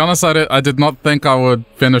man, to be honest, I did not think I would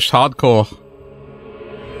finish hardcore.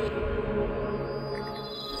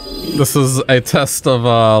 This is a test of,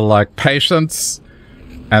 like, patience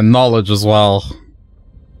and knowledge as well.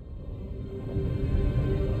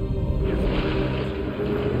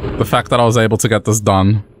 The fact that I was able to get this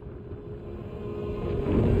done.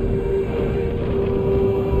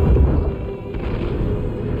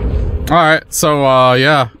 Alright, so,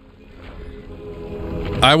 yeah.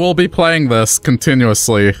 I will be playing this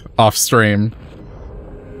continuously off stream.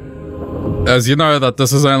 As you know that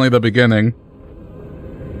this is only the beginning.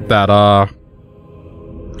 That,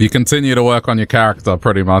 you continue to work on your character,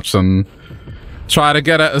 pretty much, and try to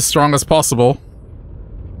get it as strong as possible.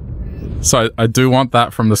 So I do want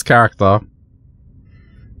that from this character.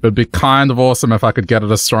 It'd be kind of awesome if I could get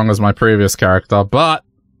it as strong as my previous character, but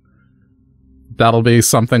that'll be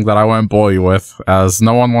something that I won't bore you with, as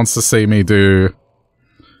no one wants to see me do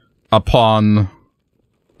upon...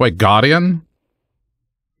 Wait, Guardian?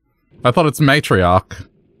 I thought it's Matriarch.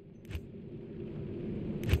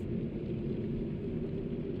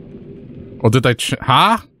 Or did they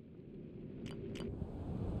huh?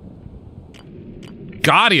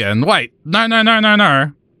 Guardian? Wait.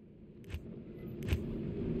 No.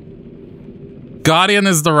 Guardian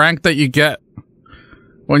is the rank that you get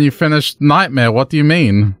when you finish Nightmare. What do you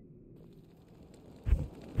mean?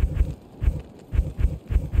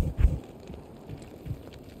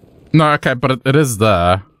 No, okay, but it is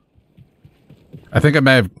there. I think it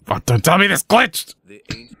may have... Oh, don't tell me this glitched!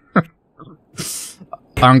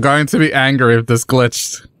 I'm going to be angry if this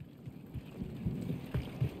glitched.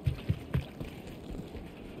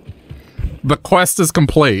 The quest is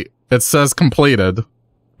complete. It says completed.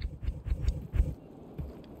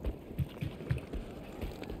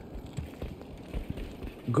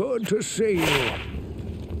 Good to see you.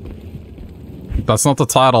 That's not the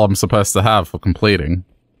title I'm supposed to have for completing.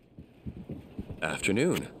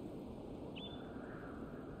 Afternoon.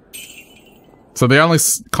 So the only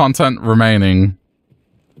content remaining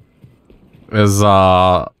is,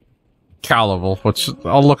 cow level, which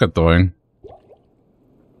I'll look at doing.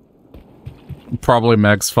 Probably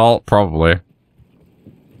Meg's fault, probably.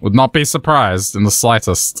 Would not be surprised in the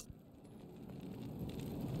slightest.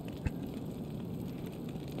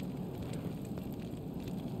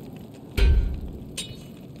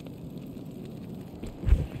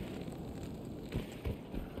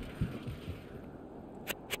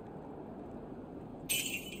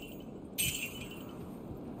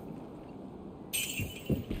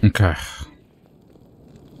 Okay.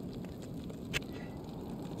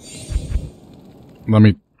 Let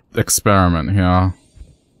me experiment here.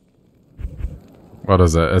 What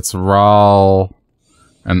is it? It's Ral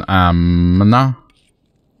and Amna.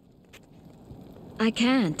 I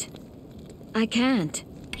can't.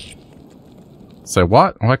 Say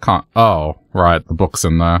what? Oh, I can't. Oh, right. The book's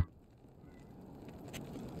in there.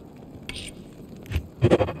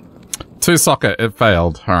 2 socket. It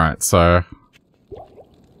failed. Alright, so...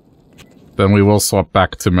 Then we will swap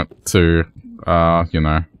back to you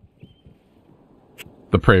know,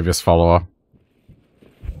 the previous follower.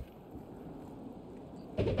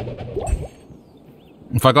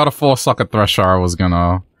 If I got a 4-socket thresher, I was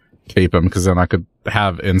gonna keep him, because then I could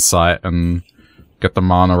have insight and get the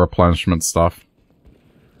mana replenishment stuff.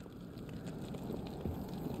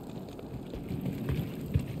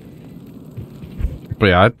 But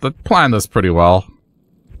yeah, I planned this pretty well.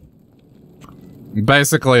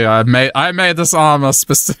 Basically, I made this armor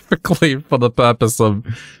specifically for the purpose of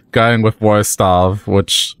going with Woe Starve,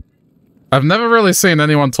 which I've never really seen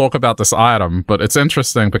anyone talk about this item, but it's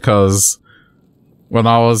interesting because when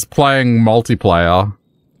I was playing multiplayer,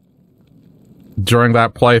 during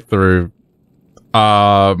that playthrough,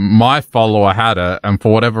 my follower had it, and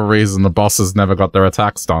for whatever reason, the bosses never got their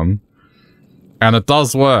attacks done. And it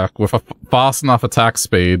does work with a fast enough attack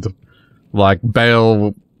speed. Like,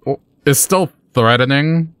 Bale is still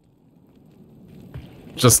threatening,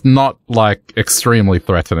 just not, like, extremely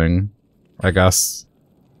threatening, I guess.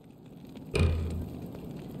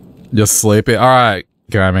 You're sleepy? Alright,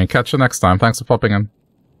 gaming. Catch you next time. Thanks for popping in.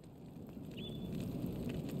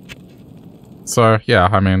 So, yeah,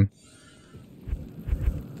 I mean...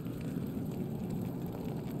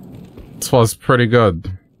 this was pretty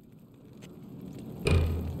good.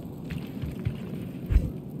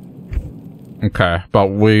 Okay, but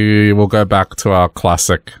we will go back to our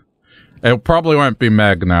classic. It probably won't be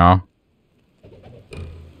Meg now.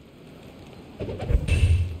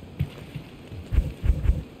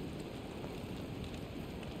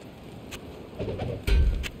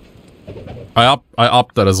 I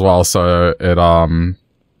upped it as well, so it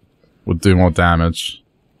would do more damage.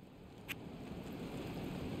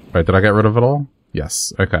 Wait, did I get rid of it all?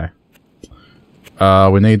 Yes, okay.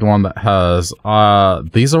 We need one that has,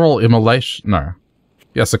 these are all immolation, no.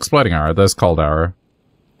 Yes, exploding arrow, there's cold arrow.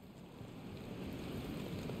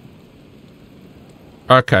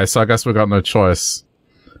 Okay, so I guess we got no choice.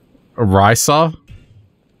 Raisa?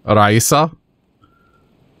 Raisa?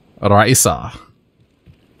 Raisa.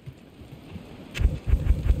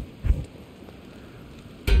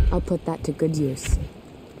 I'll put that to good use.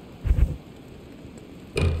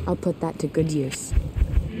 I'll put that to good use.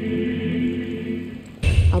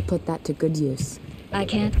 I'll put that to good use. I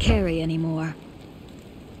can't carry anymore.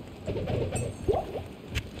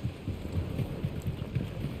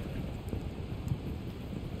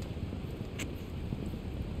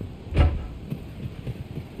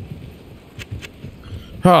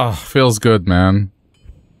 Oh, feels good, man.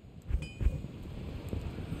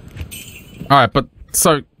 Alright, but,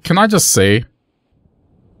 so, can I just see?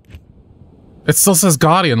 It still says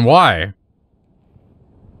Guardian, why?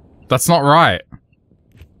 That's not right.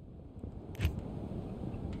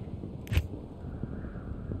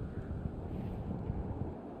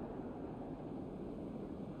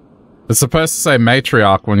 It's supposed to say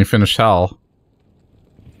Matriarch when you finish Hell.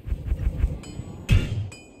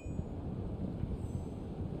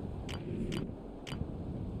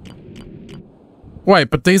 Wait,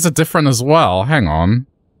 but these are different as well. Hang on.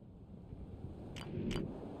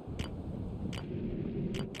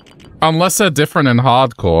 Unless they're different in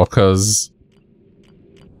hardcore, because...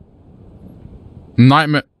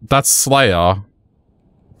 Nightmare... That's Slayer.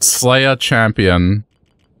 Slayer Champion.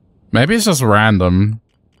 Maybe it's just random.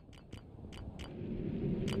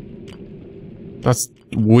 That's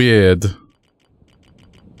weird.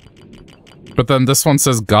 But then this one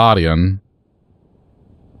says Guardian.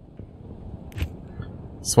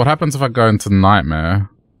 So what happens if I go into Nightmare?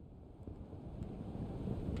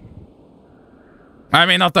 I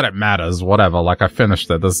mean, not that it matters, whatever, like I finished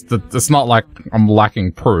it. It's not like I'm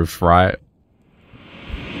lacking proof, right?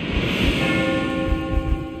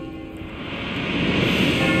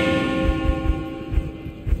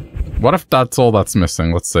 What if that's all that's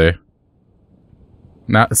missing? Let's see.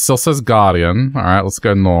 Now, it still says Guardian. Alright, let's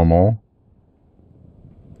go normal.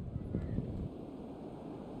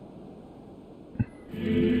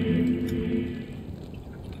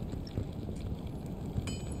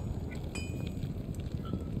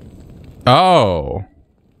 Oh.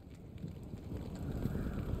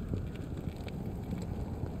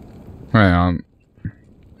 Hang on.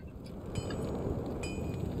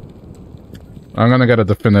 I'm gonna get a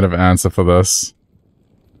definitive answer for this.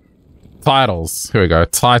 Titles. Here we go.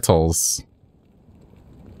 Titles.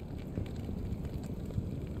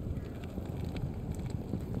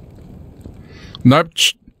 Nope.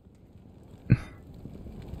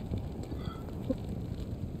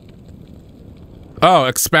 Oh,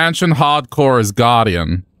 expansion hardcore is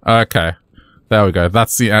Guardian. Okay. There we go.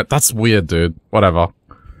 That's the... that's weird, dude. Whatever.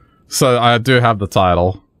 So, I do have the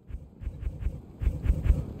title.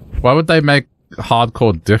 Why would they make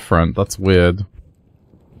hardcore different? That's weird.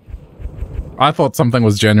 I thought something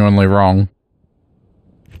was genuinely wrong.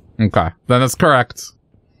 Okay. Then it's correct.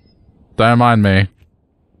 Don't mind me.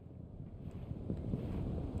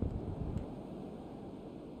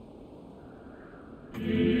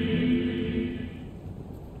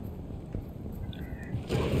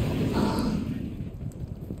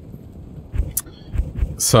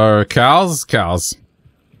 So, cows? Cows.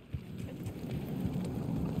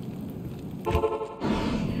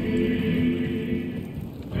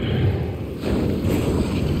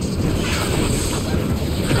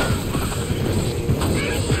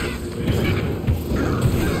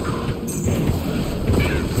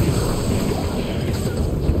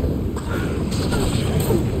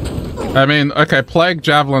 I mean, okay, Plague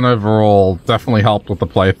Javelin overall definitely helped with the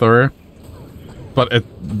playthrough. But it,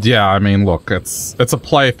 yeah, I mean, look, it's a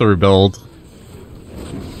playthrough build.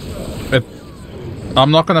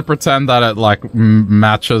 I'm not gonna pretend that it, like,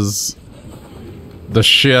 matches the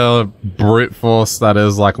sheer brute force that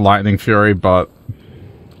is, like, Lightning Fury, but...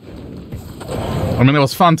 I mean, it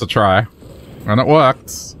was fun to try. And it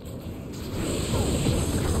worked.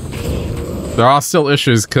 There are still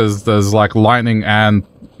issues, because there's, like, lightning and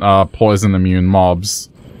poison immune mobs.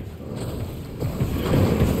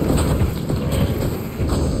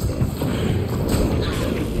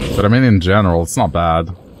 But I mean, in general, it's not bad.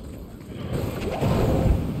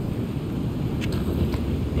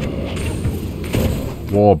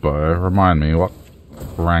 Warbow, remind me, what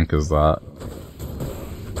rank is that?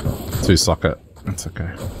 2 socket. It's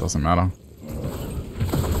okay, doesn't matter.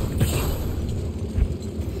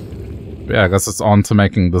 But yeah, I guess it's on to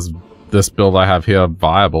making this build I have here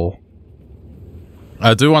viable.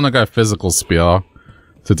 I do want to go physical spear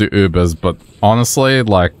to do Ubers, but honestly,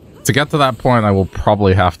 like, to get to that point, I will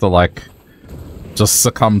probably have to, like, just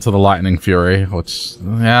succumb to the Lightning Fury, which,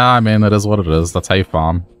 yeah, I mean, it is what it is. That's how you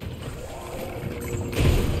farm.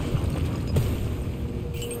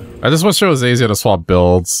 I just wish it was easier to swap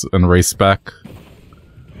builds and respec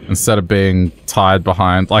instead of being tied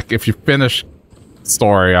behind. Like, if you finish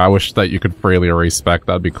story, I wish that you could freely respec.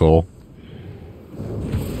 That'd be cool.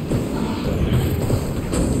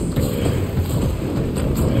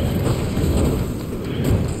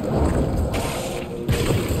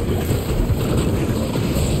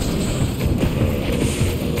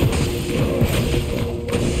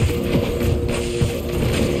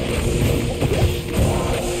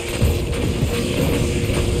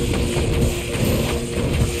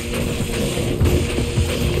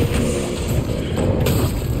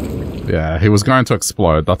 Yeah, he was going to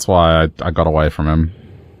explode. That's why I got away from him.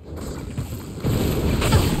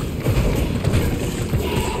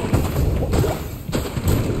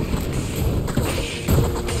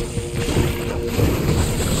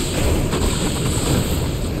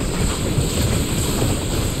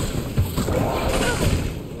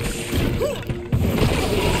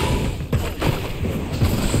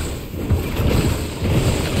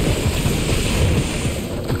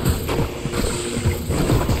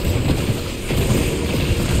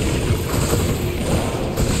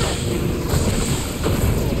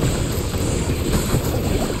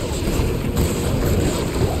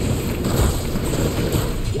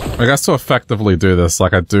 I guess to effectively do this,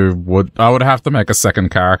 like I would have to make a second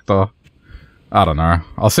character. I don't know.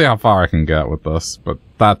 I'll see how far I can get with this, but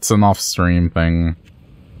that's an off-stream thing.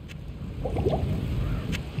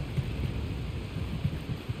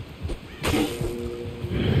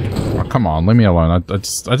 Oh, come on, leave me alone. I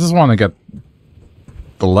just want to get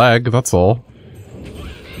the leg, that's all.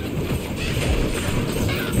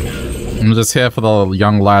 I'm just here for the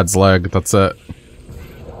young lad's leg, that's it.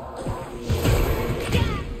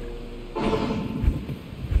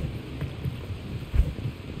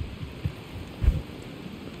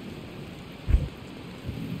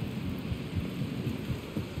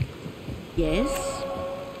 Yes?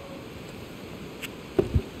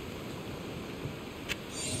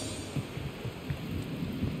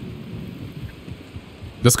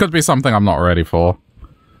 This could be something I'm not ready for,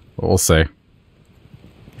 but we'll see.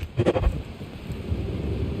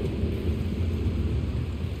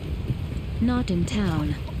 Not in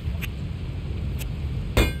town.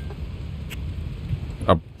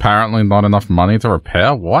 Apparently not enough money to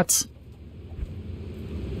repair? What?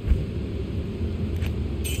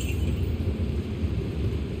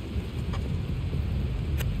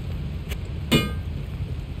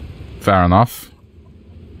 Fair enough.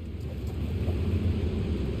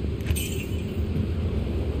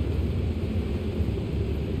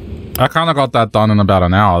 I kind of got that done in about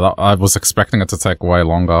an hour. I was expecting it to take way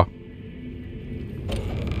longer.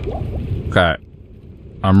 Okay.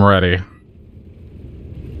 I'm ready.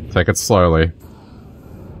 Take it slowly.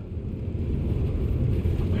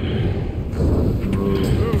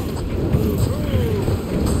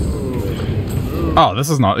 Oh, this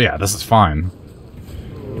is not... Yeah, this is fine.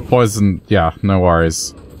 Poison... Yeah, no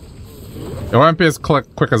worries. It won't be as quick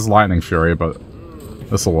as Lightning Fury, but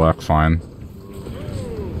this'll work fine.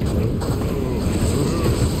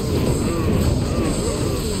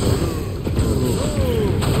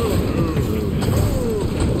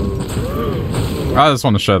 I just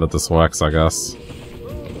want to show that this works, I guess.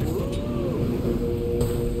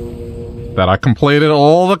 That I completed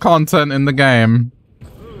all the content in the game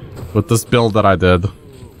with this build that I did.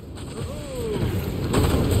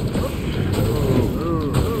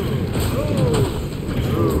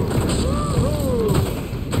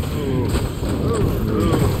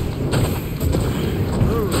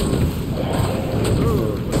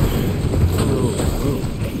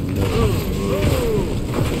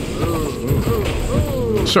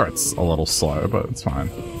 Sure, it's a little slow, but it's fine.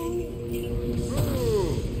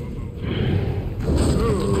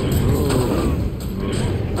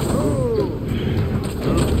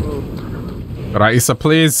 Raisa,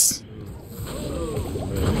 please.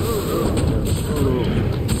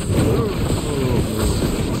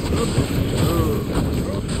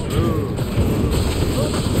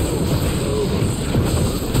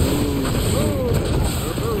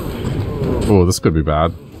 Oh, this could be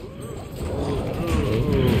bad.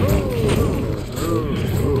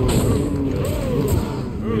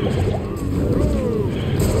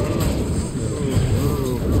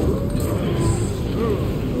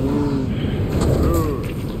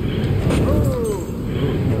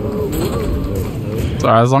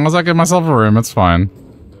 Sorry, as long as I give myself a room, it's fine.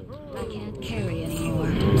 I can't carry anymore.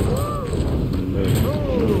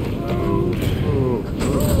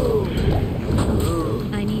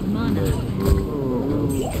 I need mana.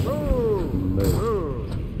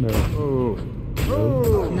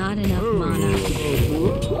 Not enough mana.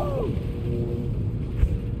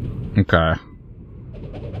 Okay.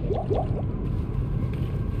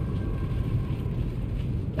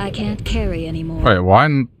 I can't carry anymore. Wait,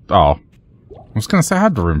 why? Oh. I was gonna say I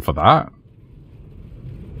had the room for that.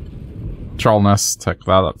 Troll nest, take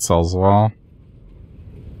that, that sells well.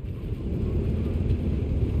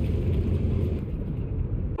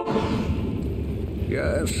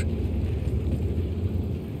 Yes.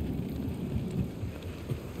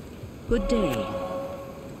 Good day.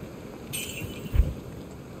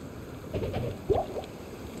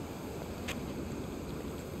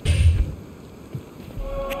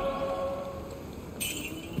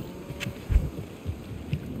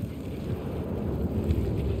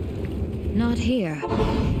 Not here.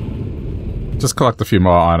 Just collect a few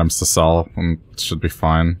more items to sell, and it should be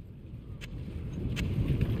fine.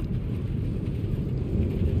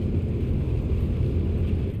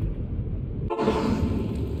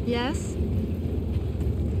 Yes?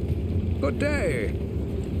 Good day.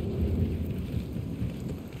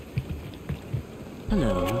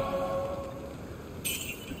 Hello.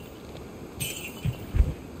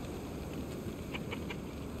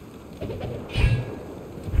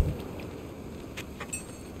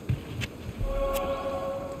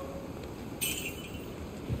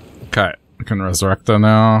 Okay, I can resurrect her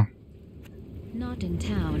now. Not in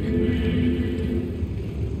town.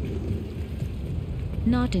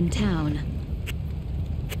 Not in town.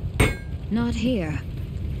 Not here.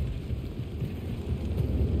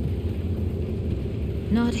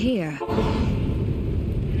 Not here.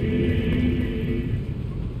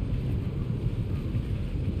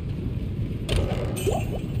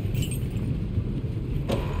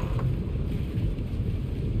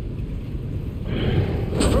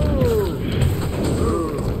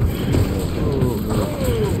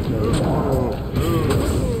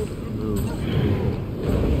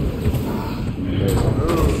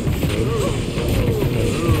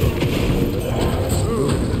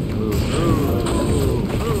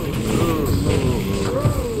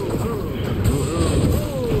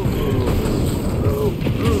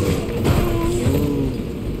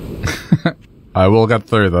 I will get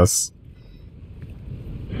through this.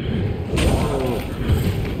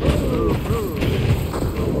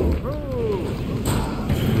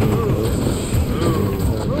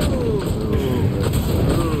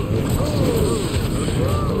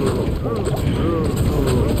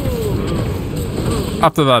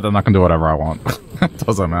 After that, then I can do whatever I want. It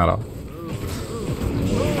doesn't matter.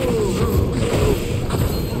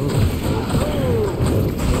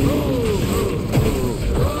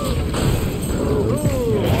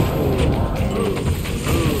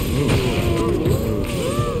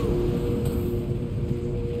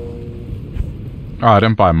 Oh, I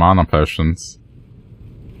didn't buy mana potions.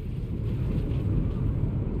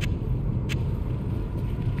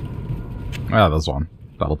 Yeah, there's one.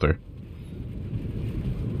 That'll do.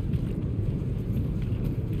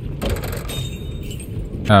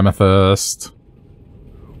 Amethyst.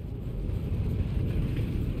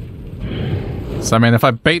 So, I mean, if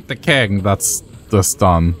I bait the king, that's this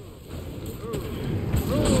done.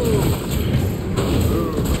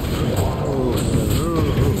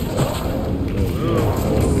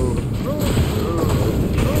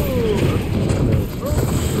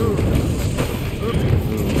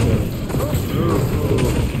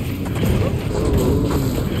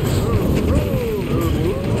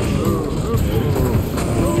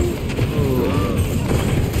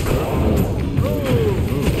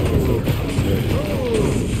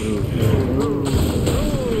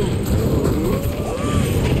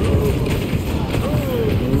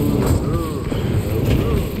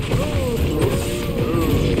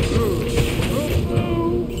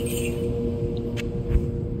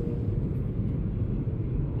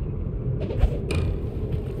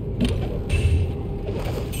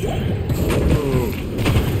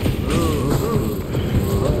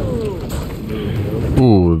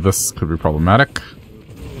 Ooh, this could be problematic.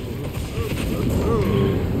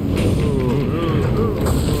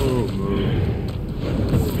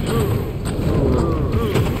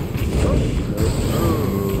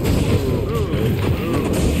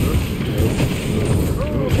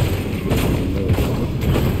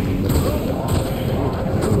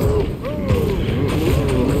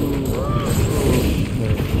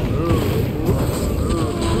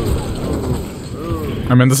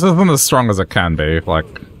 I mean, this isn't as strong as it can be. Like,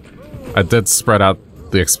 I did spread out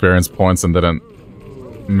the experience points and didn't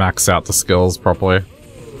max out the skills properly.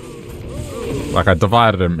 Like, I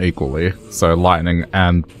divided them equally, so Lightning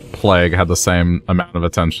and Plague had the same amount of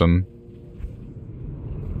attention.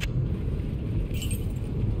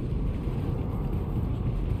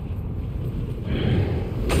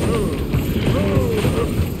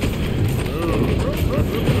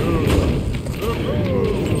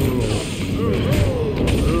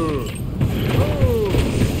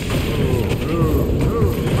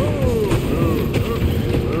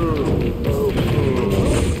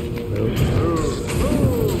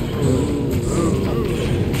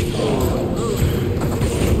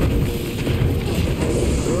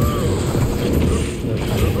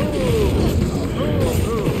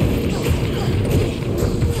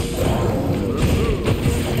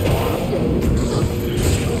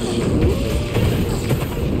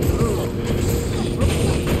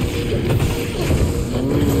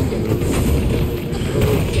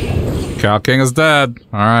 Cow King is dead.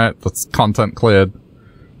 Alright, that's content cleared.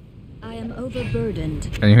 I am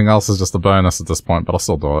overburdened. Anything else is just a bonus at this point, but I'll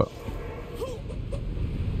still do it.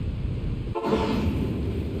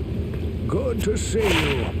 Good to see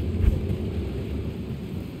you.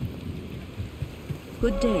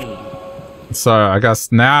 Good day. So, I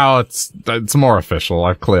guess now it's more official.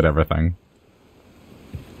 I've cleared everything.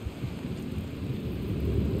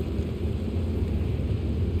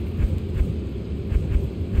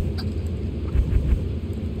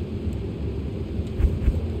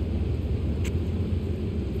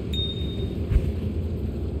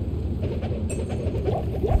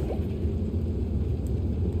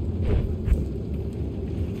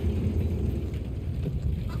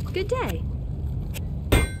 Good day.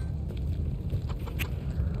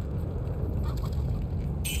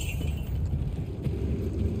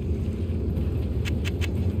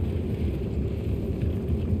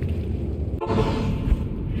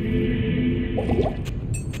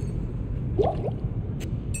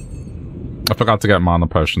 I forgot to get mana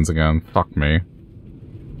potions again. Fuck me.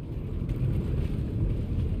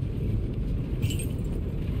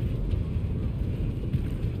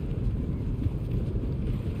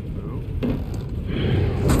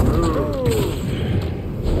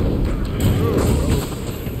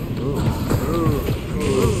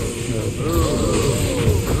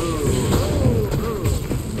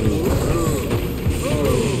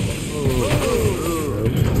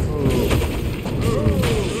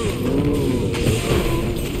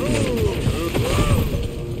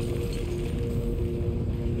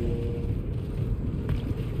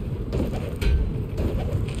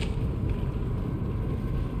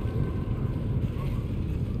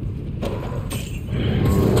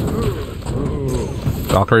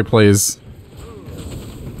 Valkyrie, please.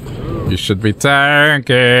 You should be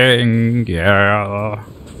tanking, yeah.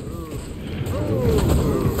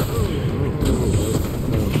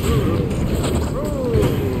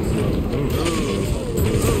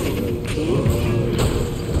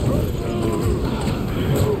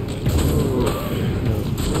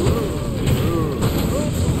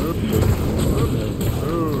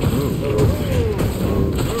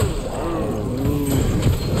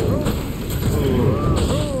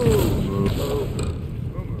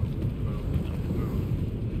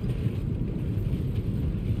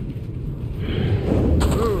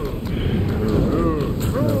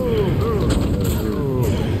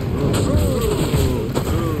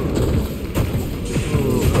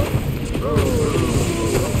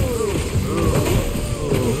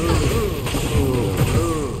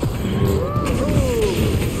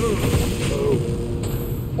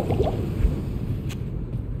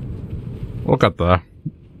 We'll get there.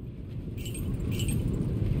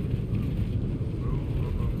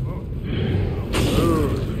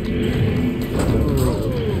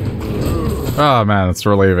 Oh man, it's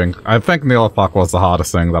relieving. I think Neolithok was the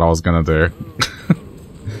hardest thing that I was gonna do.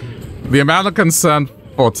 The amount of concern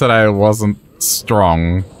for today wasn't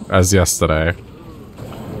strong as yesterday.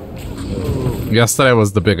 Yesterday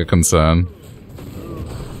was the bigger concern.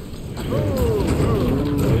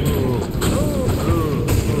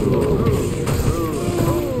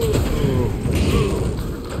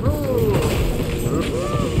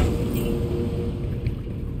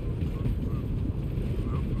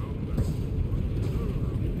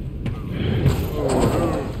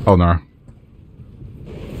 Oh no.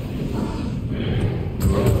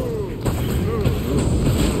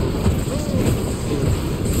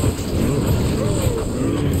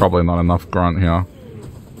 Probably not enough grunt here.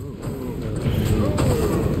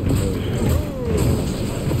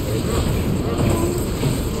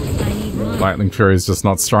 Lightning Fury is just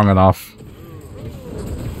not strong enough.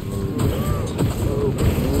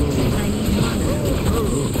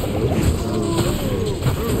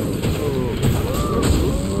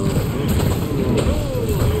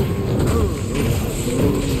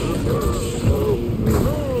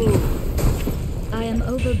 I am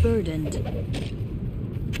overburdened.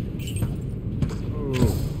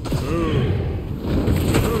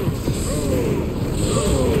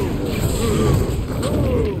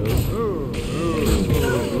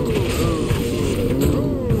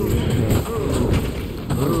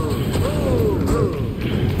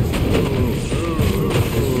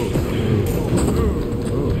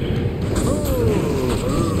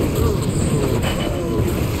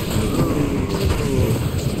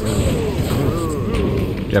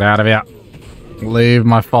 Get out of here. Leave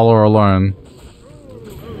my follower alone.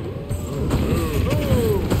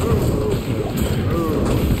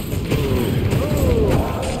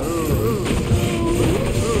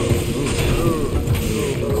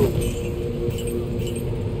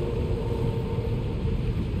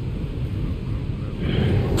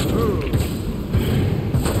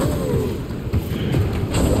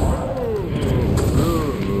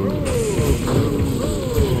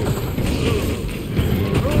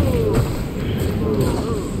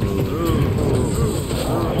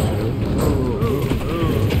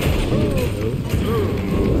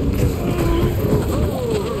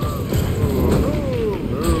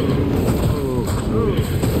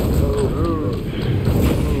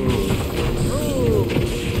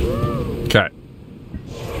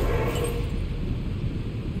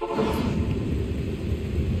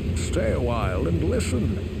 stay a while and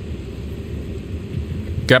listen.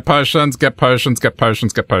 Get potions, get potions, get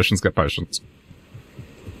potions, get potions, get potions.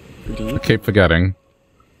 I keep forgetting.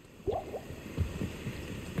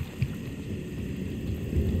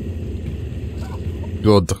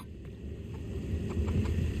 Good.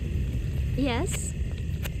 Yes?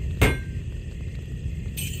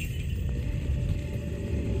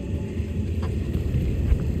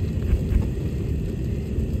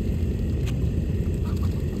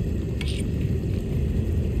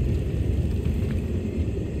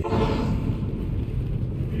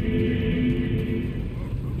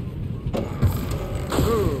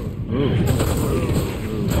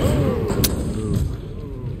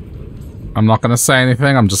 I'm not gonna say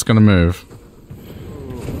anything, I'm just gonna move.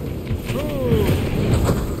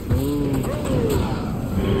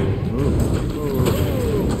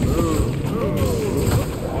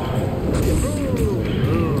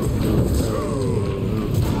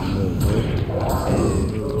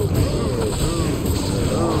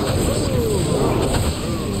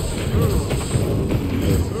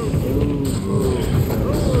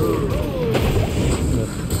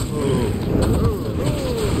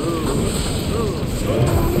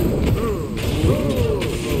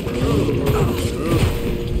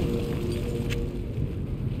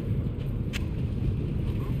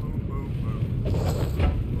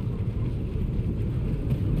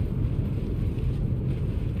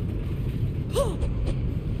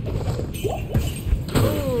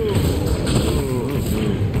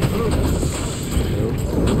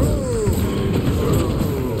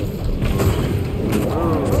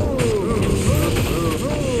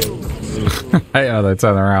 Hey, oh, they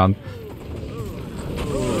turn around.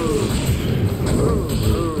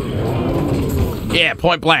 Yeah,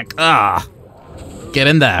 point blank. Ah, get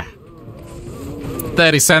in there.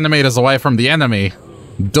 30 centimeters away from the enemy.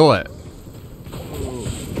 Do it.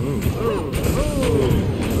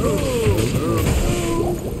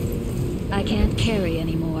 I can't carry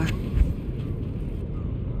anymore.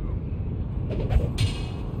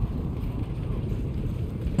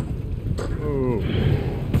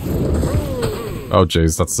 Oh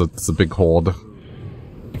jeez, that's a big horde.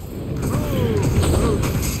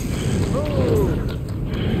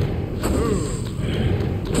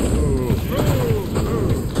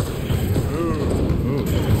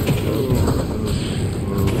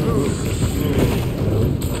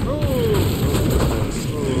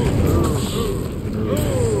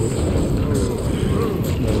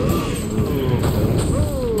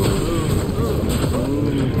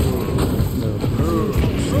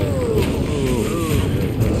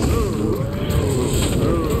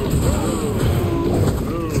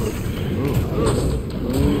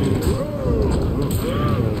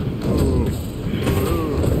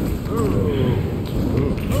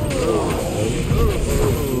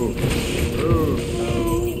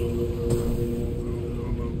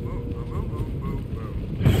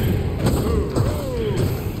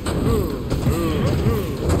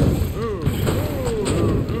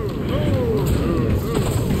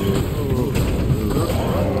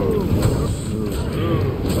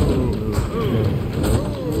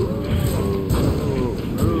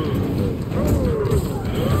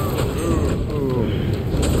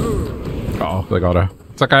 They got her.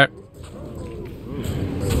 It's okay.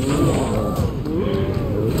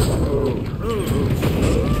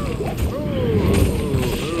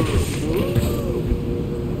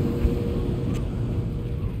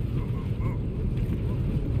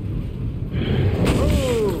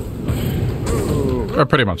 We're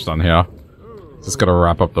pretty much done here. Just gotta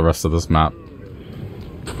wrap up the rest of this map.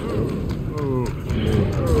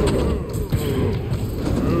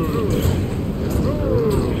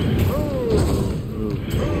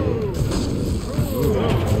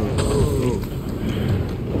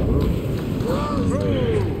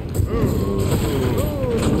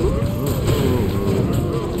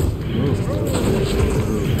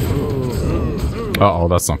 Uh-oh,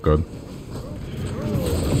 that's not good.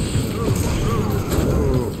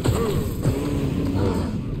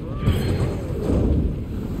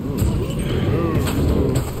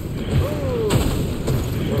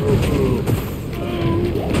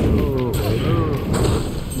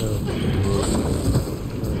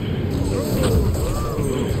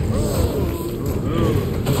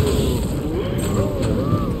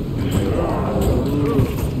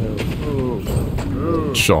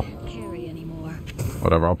 Sure.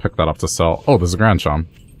 Whatever, I'll pick that up to sell. Oh, there's a Grand Charm.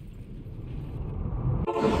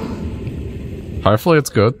 Hopefully it's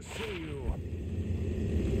good.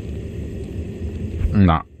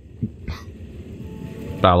 Nah.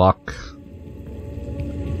 Bad luck.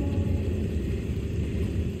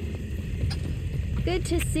 Good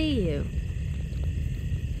to see you.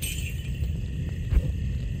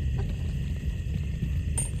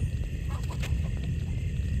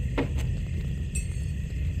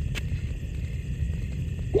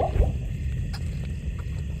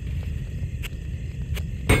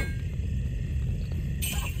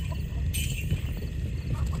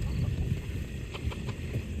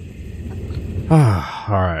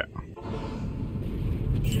 Alright.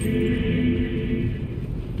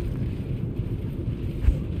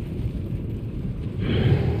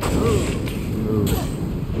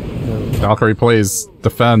 Valkyrie, please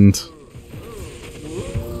defend.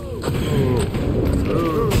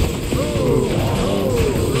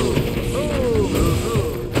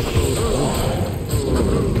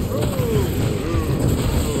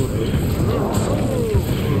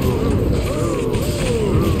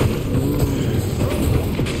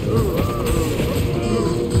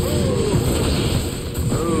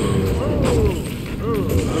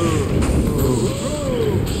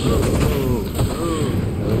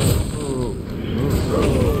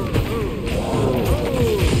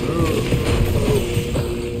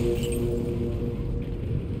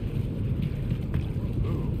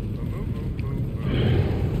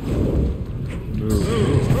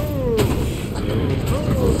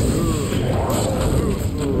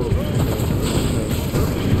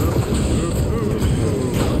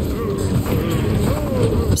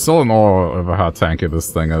 Still in awe over how tanky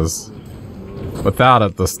this thing is. Without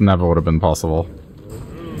it, this never would have been possible.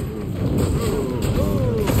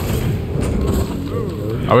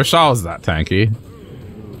 I wish I was that tanky.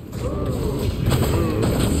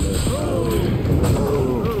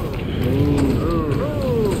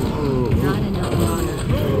 Not enough mana.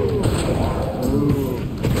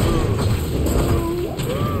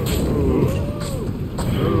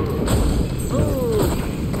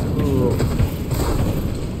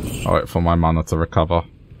 I'll wait for my mana to recover.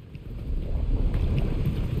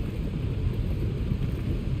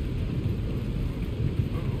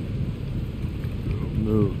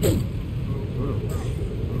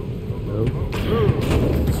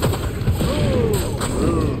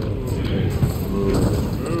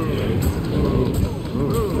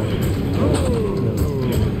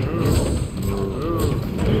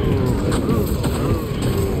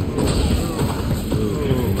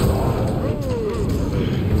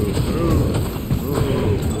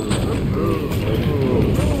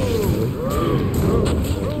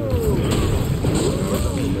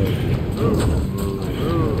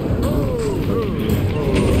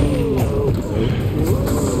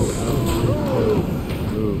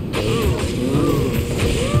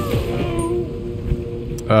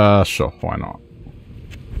 Sure, why not?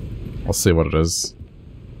 I'll see what it is.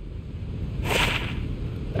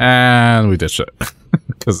 And we ditch it.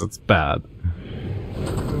 Because it's bad.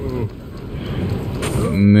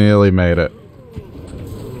 Nearly made it.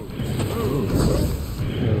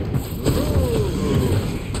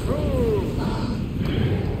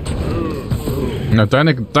 No,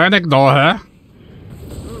 don't ignore her.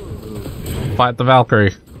 Fight the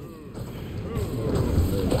Valkyrie.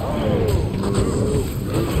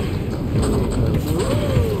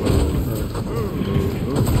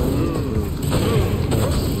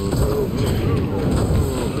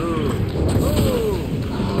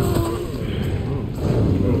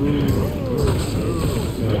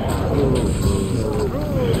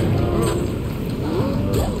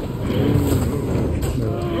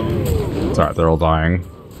 It's alright, they're all dying.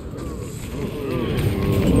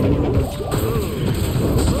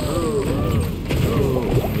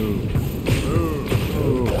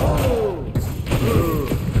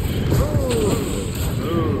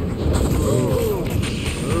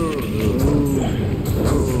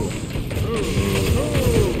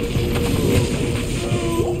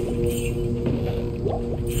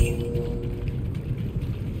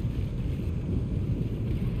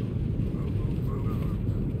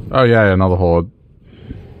 Oh yeah, another horde.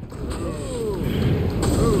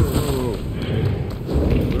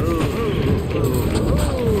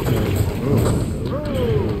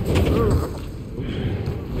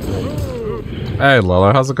 Hey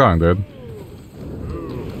Lolo, how's it going, dude?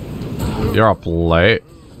 You're up late.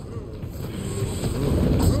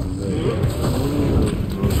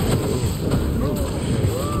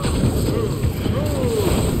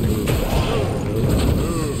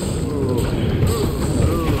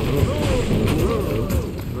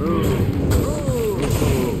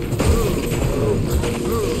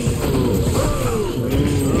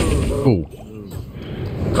 Ooh.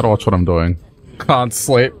 Gotta watch what I'm doing. Can't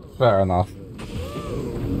sleep. Fair enough.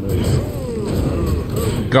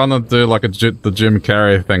 Gonna do like the Jim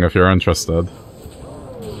Carrey thing if you're interested.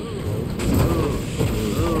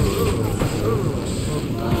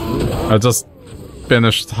 I just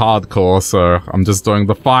finished hardcore, so I'm just doing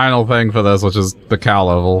the final thing for this, which is the cow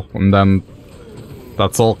level, and then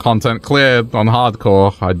that's all content cleared on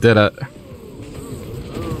hardcore. I did it.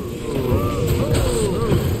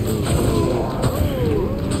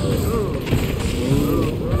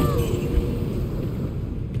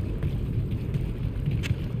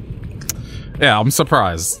 Yeah, I'm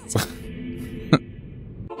surprised.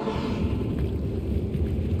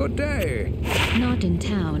 Good day. Not in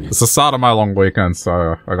town. It's the start of my long weekend,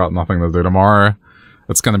 so I got nothing to do tomorrow.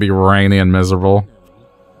 It's gonna be rainy and miserable.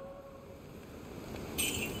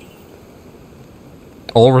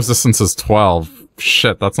 All resistance is 12.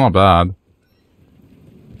 Shit, that's not bad.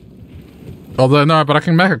 Although, no, but I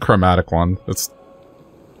can make a chromatic one.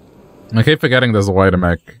 I keep forgetting there's a way to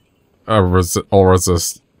make a all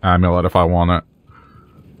resist amulet if I want it.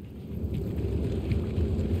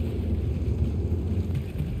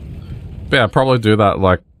 But yeah, I'll probably do that,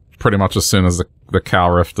 like, pretty much as soon as the cow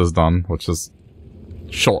rift is done, which is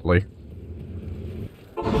shortly.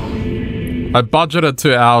 I budgeted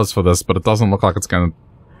 2 hours for this, but it doesn't look like it's gonna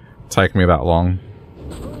take me that long.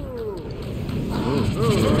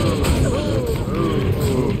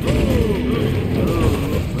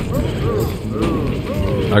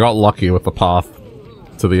 I got lucky with the path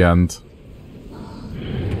to the end.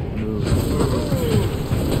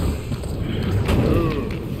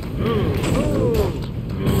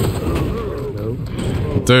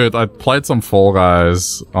 Dude, I played some Fall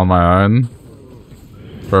Guys on my own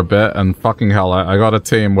for a bit, and fucking hell, I got a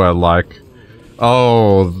team where, like,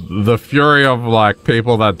 oh, the fury of, like,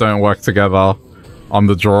 people that don't work together on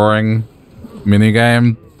the drawing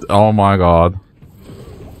minigame. Oh my god.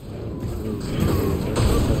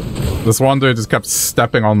 This one dude just kept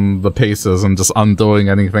stepping on the pieces and just undoing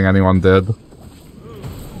anything anyone did.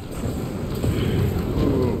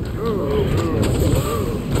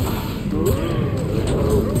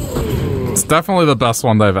 It's definitely the best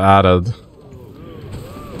one they've added.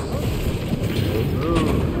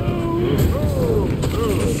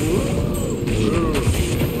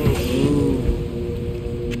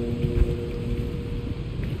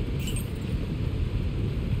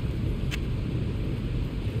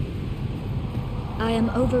 I am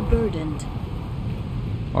overburdened.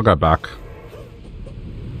 I'll go back.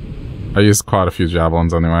 I used quite a few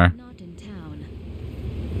javelins anyway. Not in town.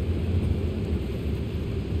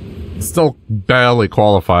 Still barely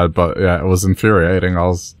qualified, but yeah, it was infuriating. I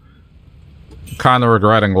was kind of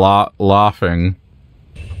regretting laughing.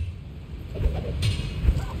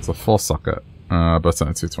 It's a 4 socket. But it's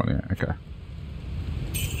only 228, okay.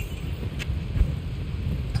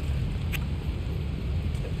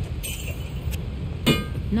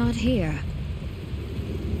 Not here.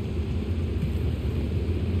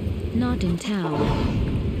 Not in town.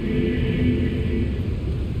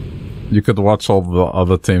 You could watch all the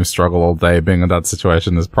other teams struggle all day. Being in that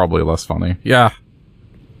situation is probably less funny. Yeah.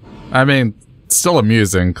 I mean, it's still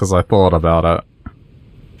amusing because I thought about it.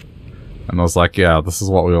 And I was like, yeah, this is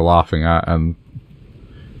what we were laughing at. And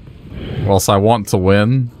whilst I want to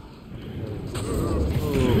win,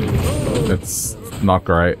 it's not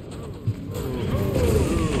great.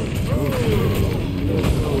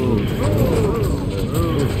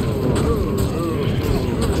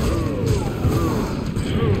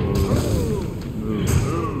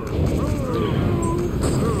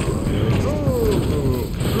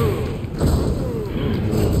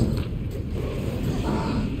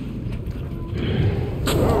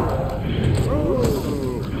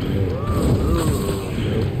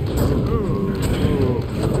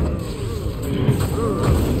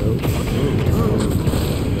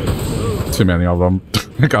 Too many of them.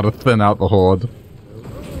 I gotta thin out the horde.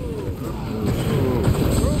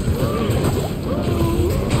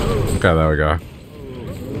 Okay, there we go.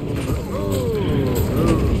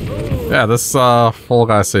 Yeah, this Fall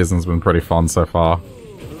Guys season's been pretty fun so far.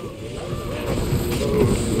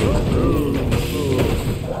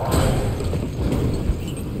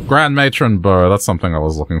 Grand Matron Bow, that's something I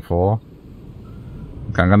was looking for.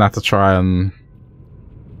 Okay, I'm gonna have to try and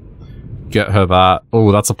get her that.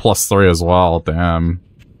 Oh, that's a +3 as well, damn.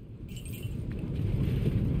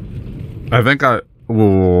 I think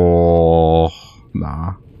ooh,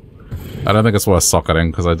 nah. I don't think it's worth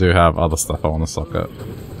socketing, because I do have other stuff I want to socket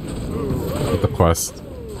with the quest.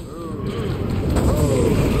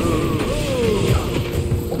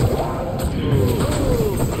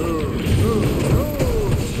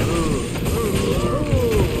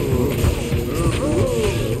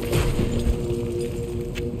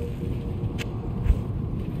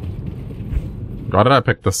 Why did I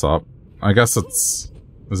pick this up? I guess it's...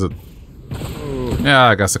 Is it... Yeah,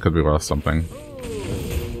 I guess it could be worth something.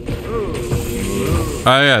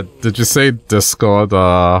 Oh yeah, did you see Discord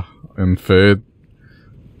in food?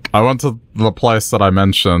 I went to the place that I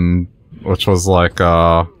mentioned, which was like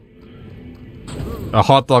a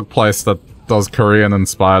hot dog place that does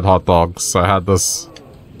Korean-inspired hot dogs. So I had this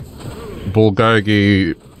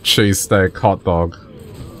bulgogi cheesesteak hot dog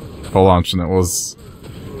for lunch, and it was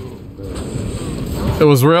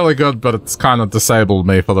really good, but it's kind of disabled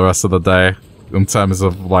me for the rest of the day in terms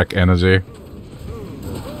of like energy.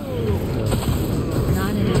 Not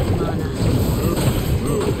enough mana.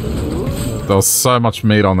 There was so much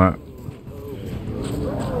meat on it.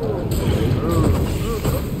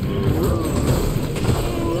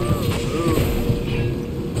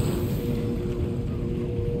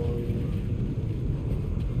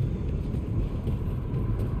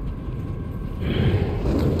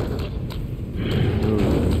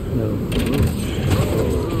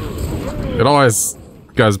 It always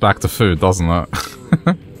goes back to food, doesn't it?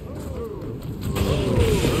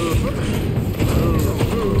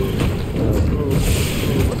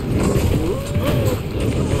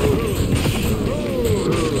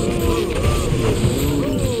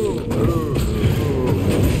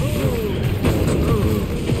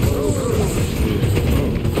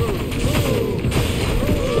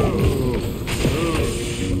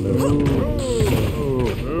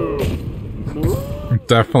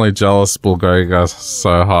 Definitely jealous bulgogi guys,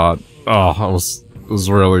 so hard. Oh, it was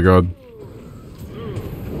really good.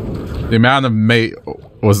 The amount of meat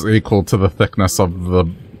was equal to the thickness of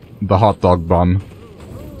the hot dog bun.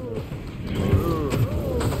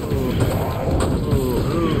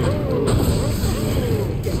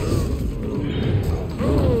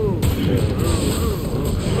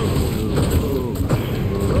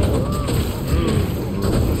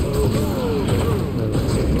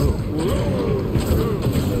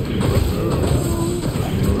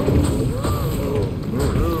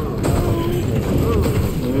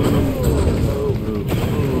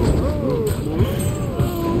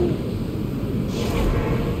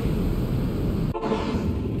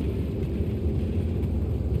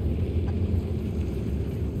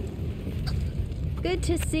 Good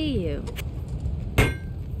to see you.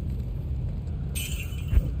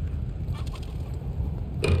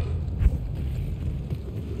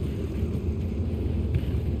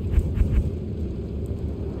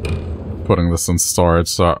 Putting this in storage,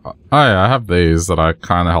 so... Oh yeah, I have these that I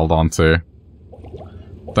kind of held on to.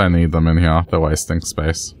 Don't need them in here, they're wasting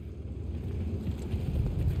space.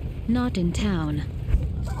 Not in town.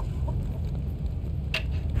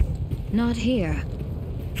 Not here.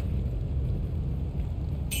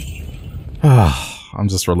 I'm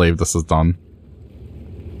just relieved this is done.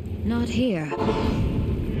 Not here.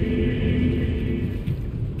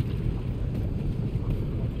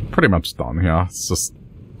 Pretty much done here. It's just...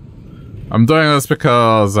 I'm doing this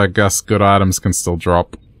because I guess good items can still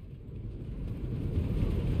drop.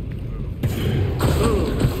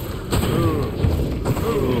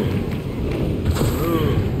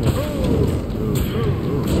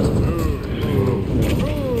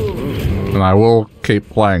 And I will keep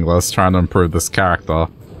playing this, trying to improve this character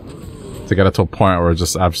to get it to a point where it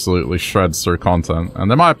just absolutely shreds through content. And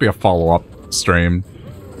there might be a follow-up stream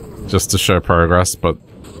just to show progress, but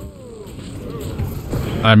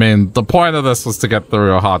I mean, the point of this was to get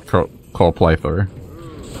through a hardcore playthrough.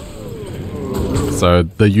 So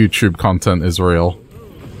the YouTube content is real.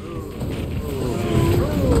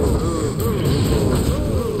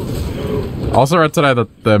 I also read today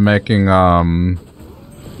that they're making,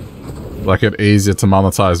 like it easier to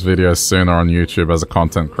monetize videos sooner on YouTube as a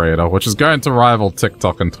content creator, which is going to rival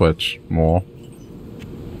TikTok and Twitch more.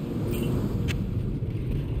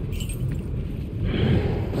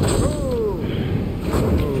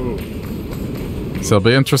 So it'll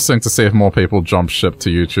be interesting to see if more people jump ship to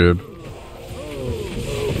YouTube.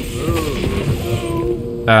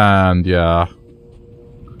 And yeah.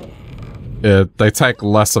 They take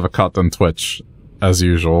less of a cut than Twitch, as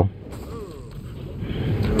usual.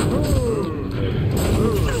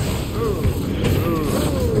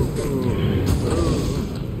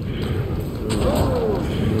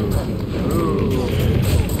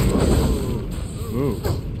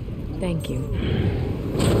 Thank you.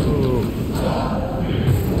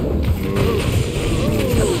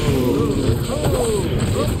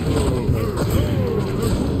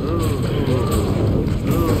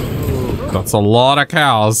 That's a lot of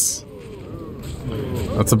cows.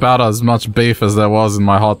 That's about as much beef as there was in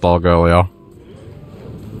my hot dog earlier.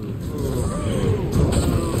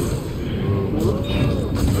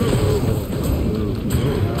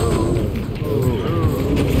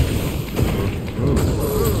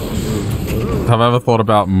 Have I ever thought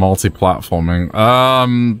about multi-platforming?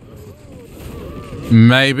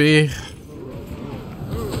 Maybe.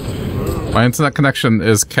 My internet connection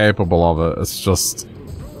is capable of it. It's just...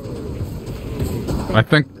 I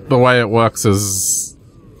think the way it works is...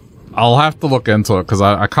 I'll have to look into it, because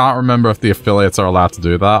I can't remember if the affiliates are allowed to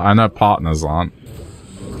do that. I know partners aren't.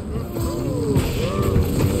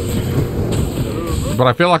 But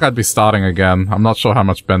I feel like I'd be starting again. I'm not sure how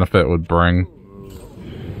much benefit it would bring.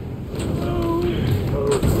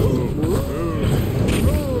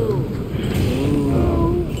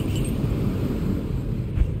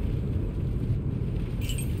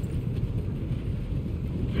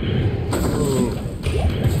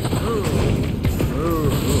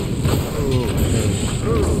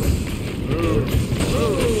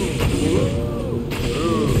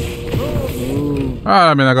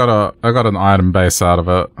 I mean, I got an item base out of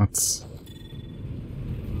it.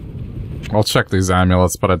 I'll check these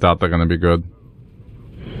amulets, but I doubt they're gonna be good.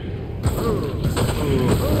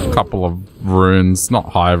 A couple of runes, not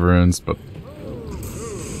high runes, but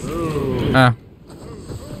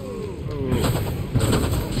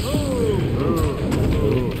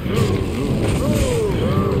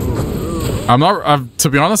to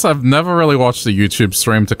be honest, I've never really watched a YouTube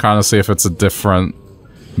stream to kind of see if it's a different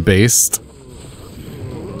beast.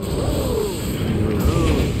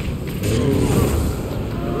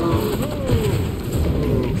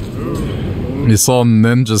 You saw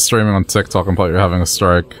Ninja streaming on TikTok and thought you were having a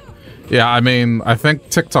stroke. Yeah, I mean, I think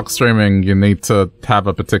TikTok streaming, you need to have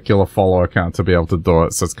a particular follow account to be able to do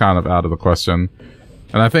it, so it's kind of out of the question.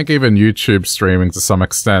 And I think even YouTube streaming, to some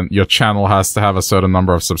extent, your channel has to have a certain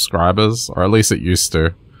number of subscribers, or at least it used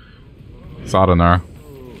to. So I don't know.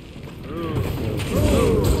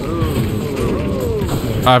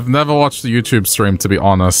 I've never watched a YouTube stream, to be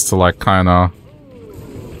honest, to like kind of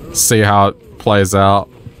see how it plays out.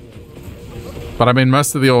 But I mean,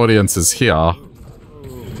 most of the audience is here. I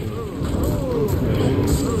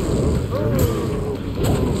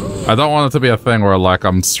don't want it to be a thing where like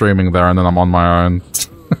I'm streaming there and then I'm on my own.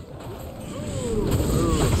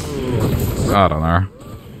 I don't know.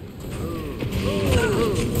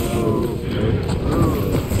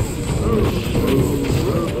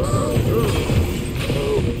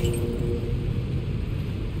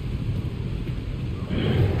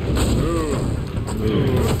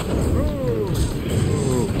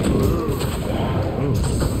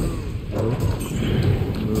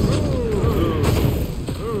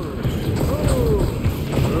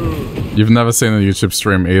 You've never seen a YouTube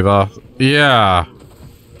stream either? Yeah.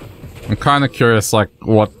 I'm kind of curious, like,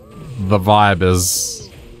 what the vibe is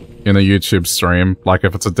in a YouTube stream. Like,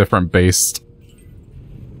 if it's a different beast.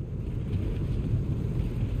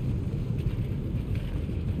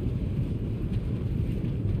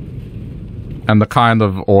 And the kind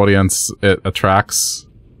of audience it attracts.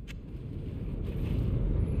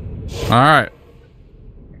 Alright.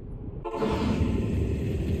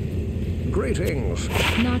 Greetings.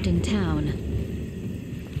 Not in town.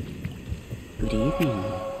 Good evening.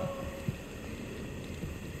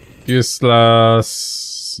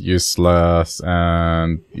 Useless, useless,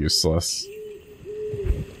 and useless.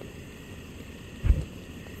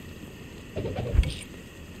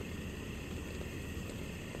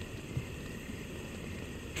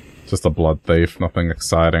 Just a blood thief, nothing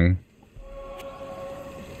exciting.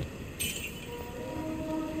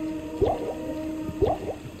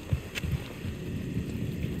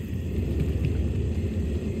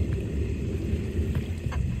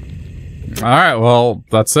 Alright, well,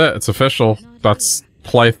 that's it. It's official. That's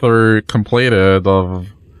playthrough completed of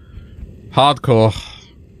Hardcore.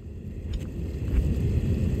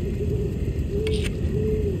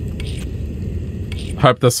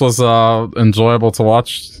 Hope this was enjoyable to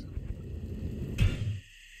watch.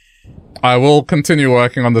 I will continue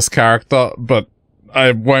working on this character, but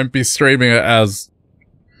I won't be streaming it as...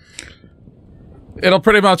 It'll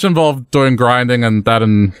pretty much involve doing grinding, and that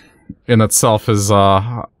in itself is,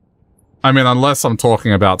 I mean, unless I'm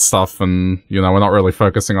talking about stuff and, you know, we're not really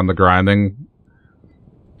focusing on the grinding,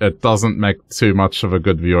 it doesn't make too much of a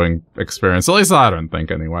good viewing experience. At least I don't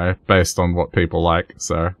think, anyway, based on what people like,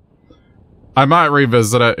 so... I might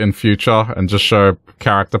revisit it in future and just show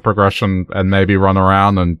character progression and maybe run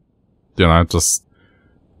around and, you know, just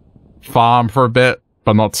farm for a bit,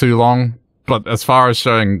 but not too long. But as far as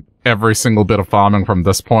showing every single bit of farming from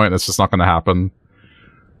this point, it's just not gonna happen.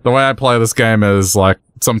 The way I play this game is, like,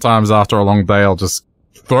 sometimes after a long day, I'll just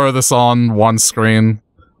throw this on one screen,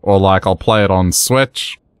 or, like, I'll play it on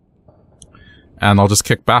Switch, and I'll just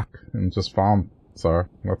kick back and just farm. So,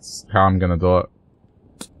 that's how I'm gonna do it.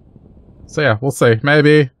 So yeah, we'll see.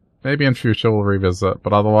 Maybe in future we'll revisit,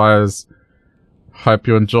 but otherwise, hope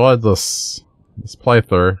you enjoyed this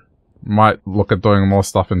playthrough. Might look at doing more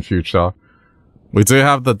stuff in future. We do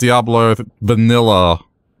have the Diablo vanilla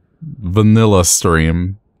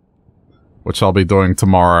stream, which I'll be doing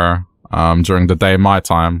tomorrow, during the day my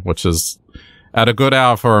time, which is at a good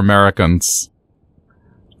hour for Americans.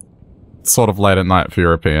 Sort of late at night for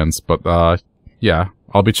Europeans, but, yeah,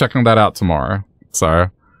 I'll be checking that out tomorrow. So,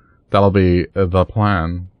 that'll be the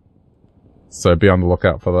plan. So be on the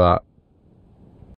lookout for that.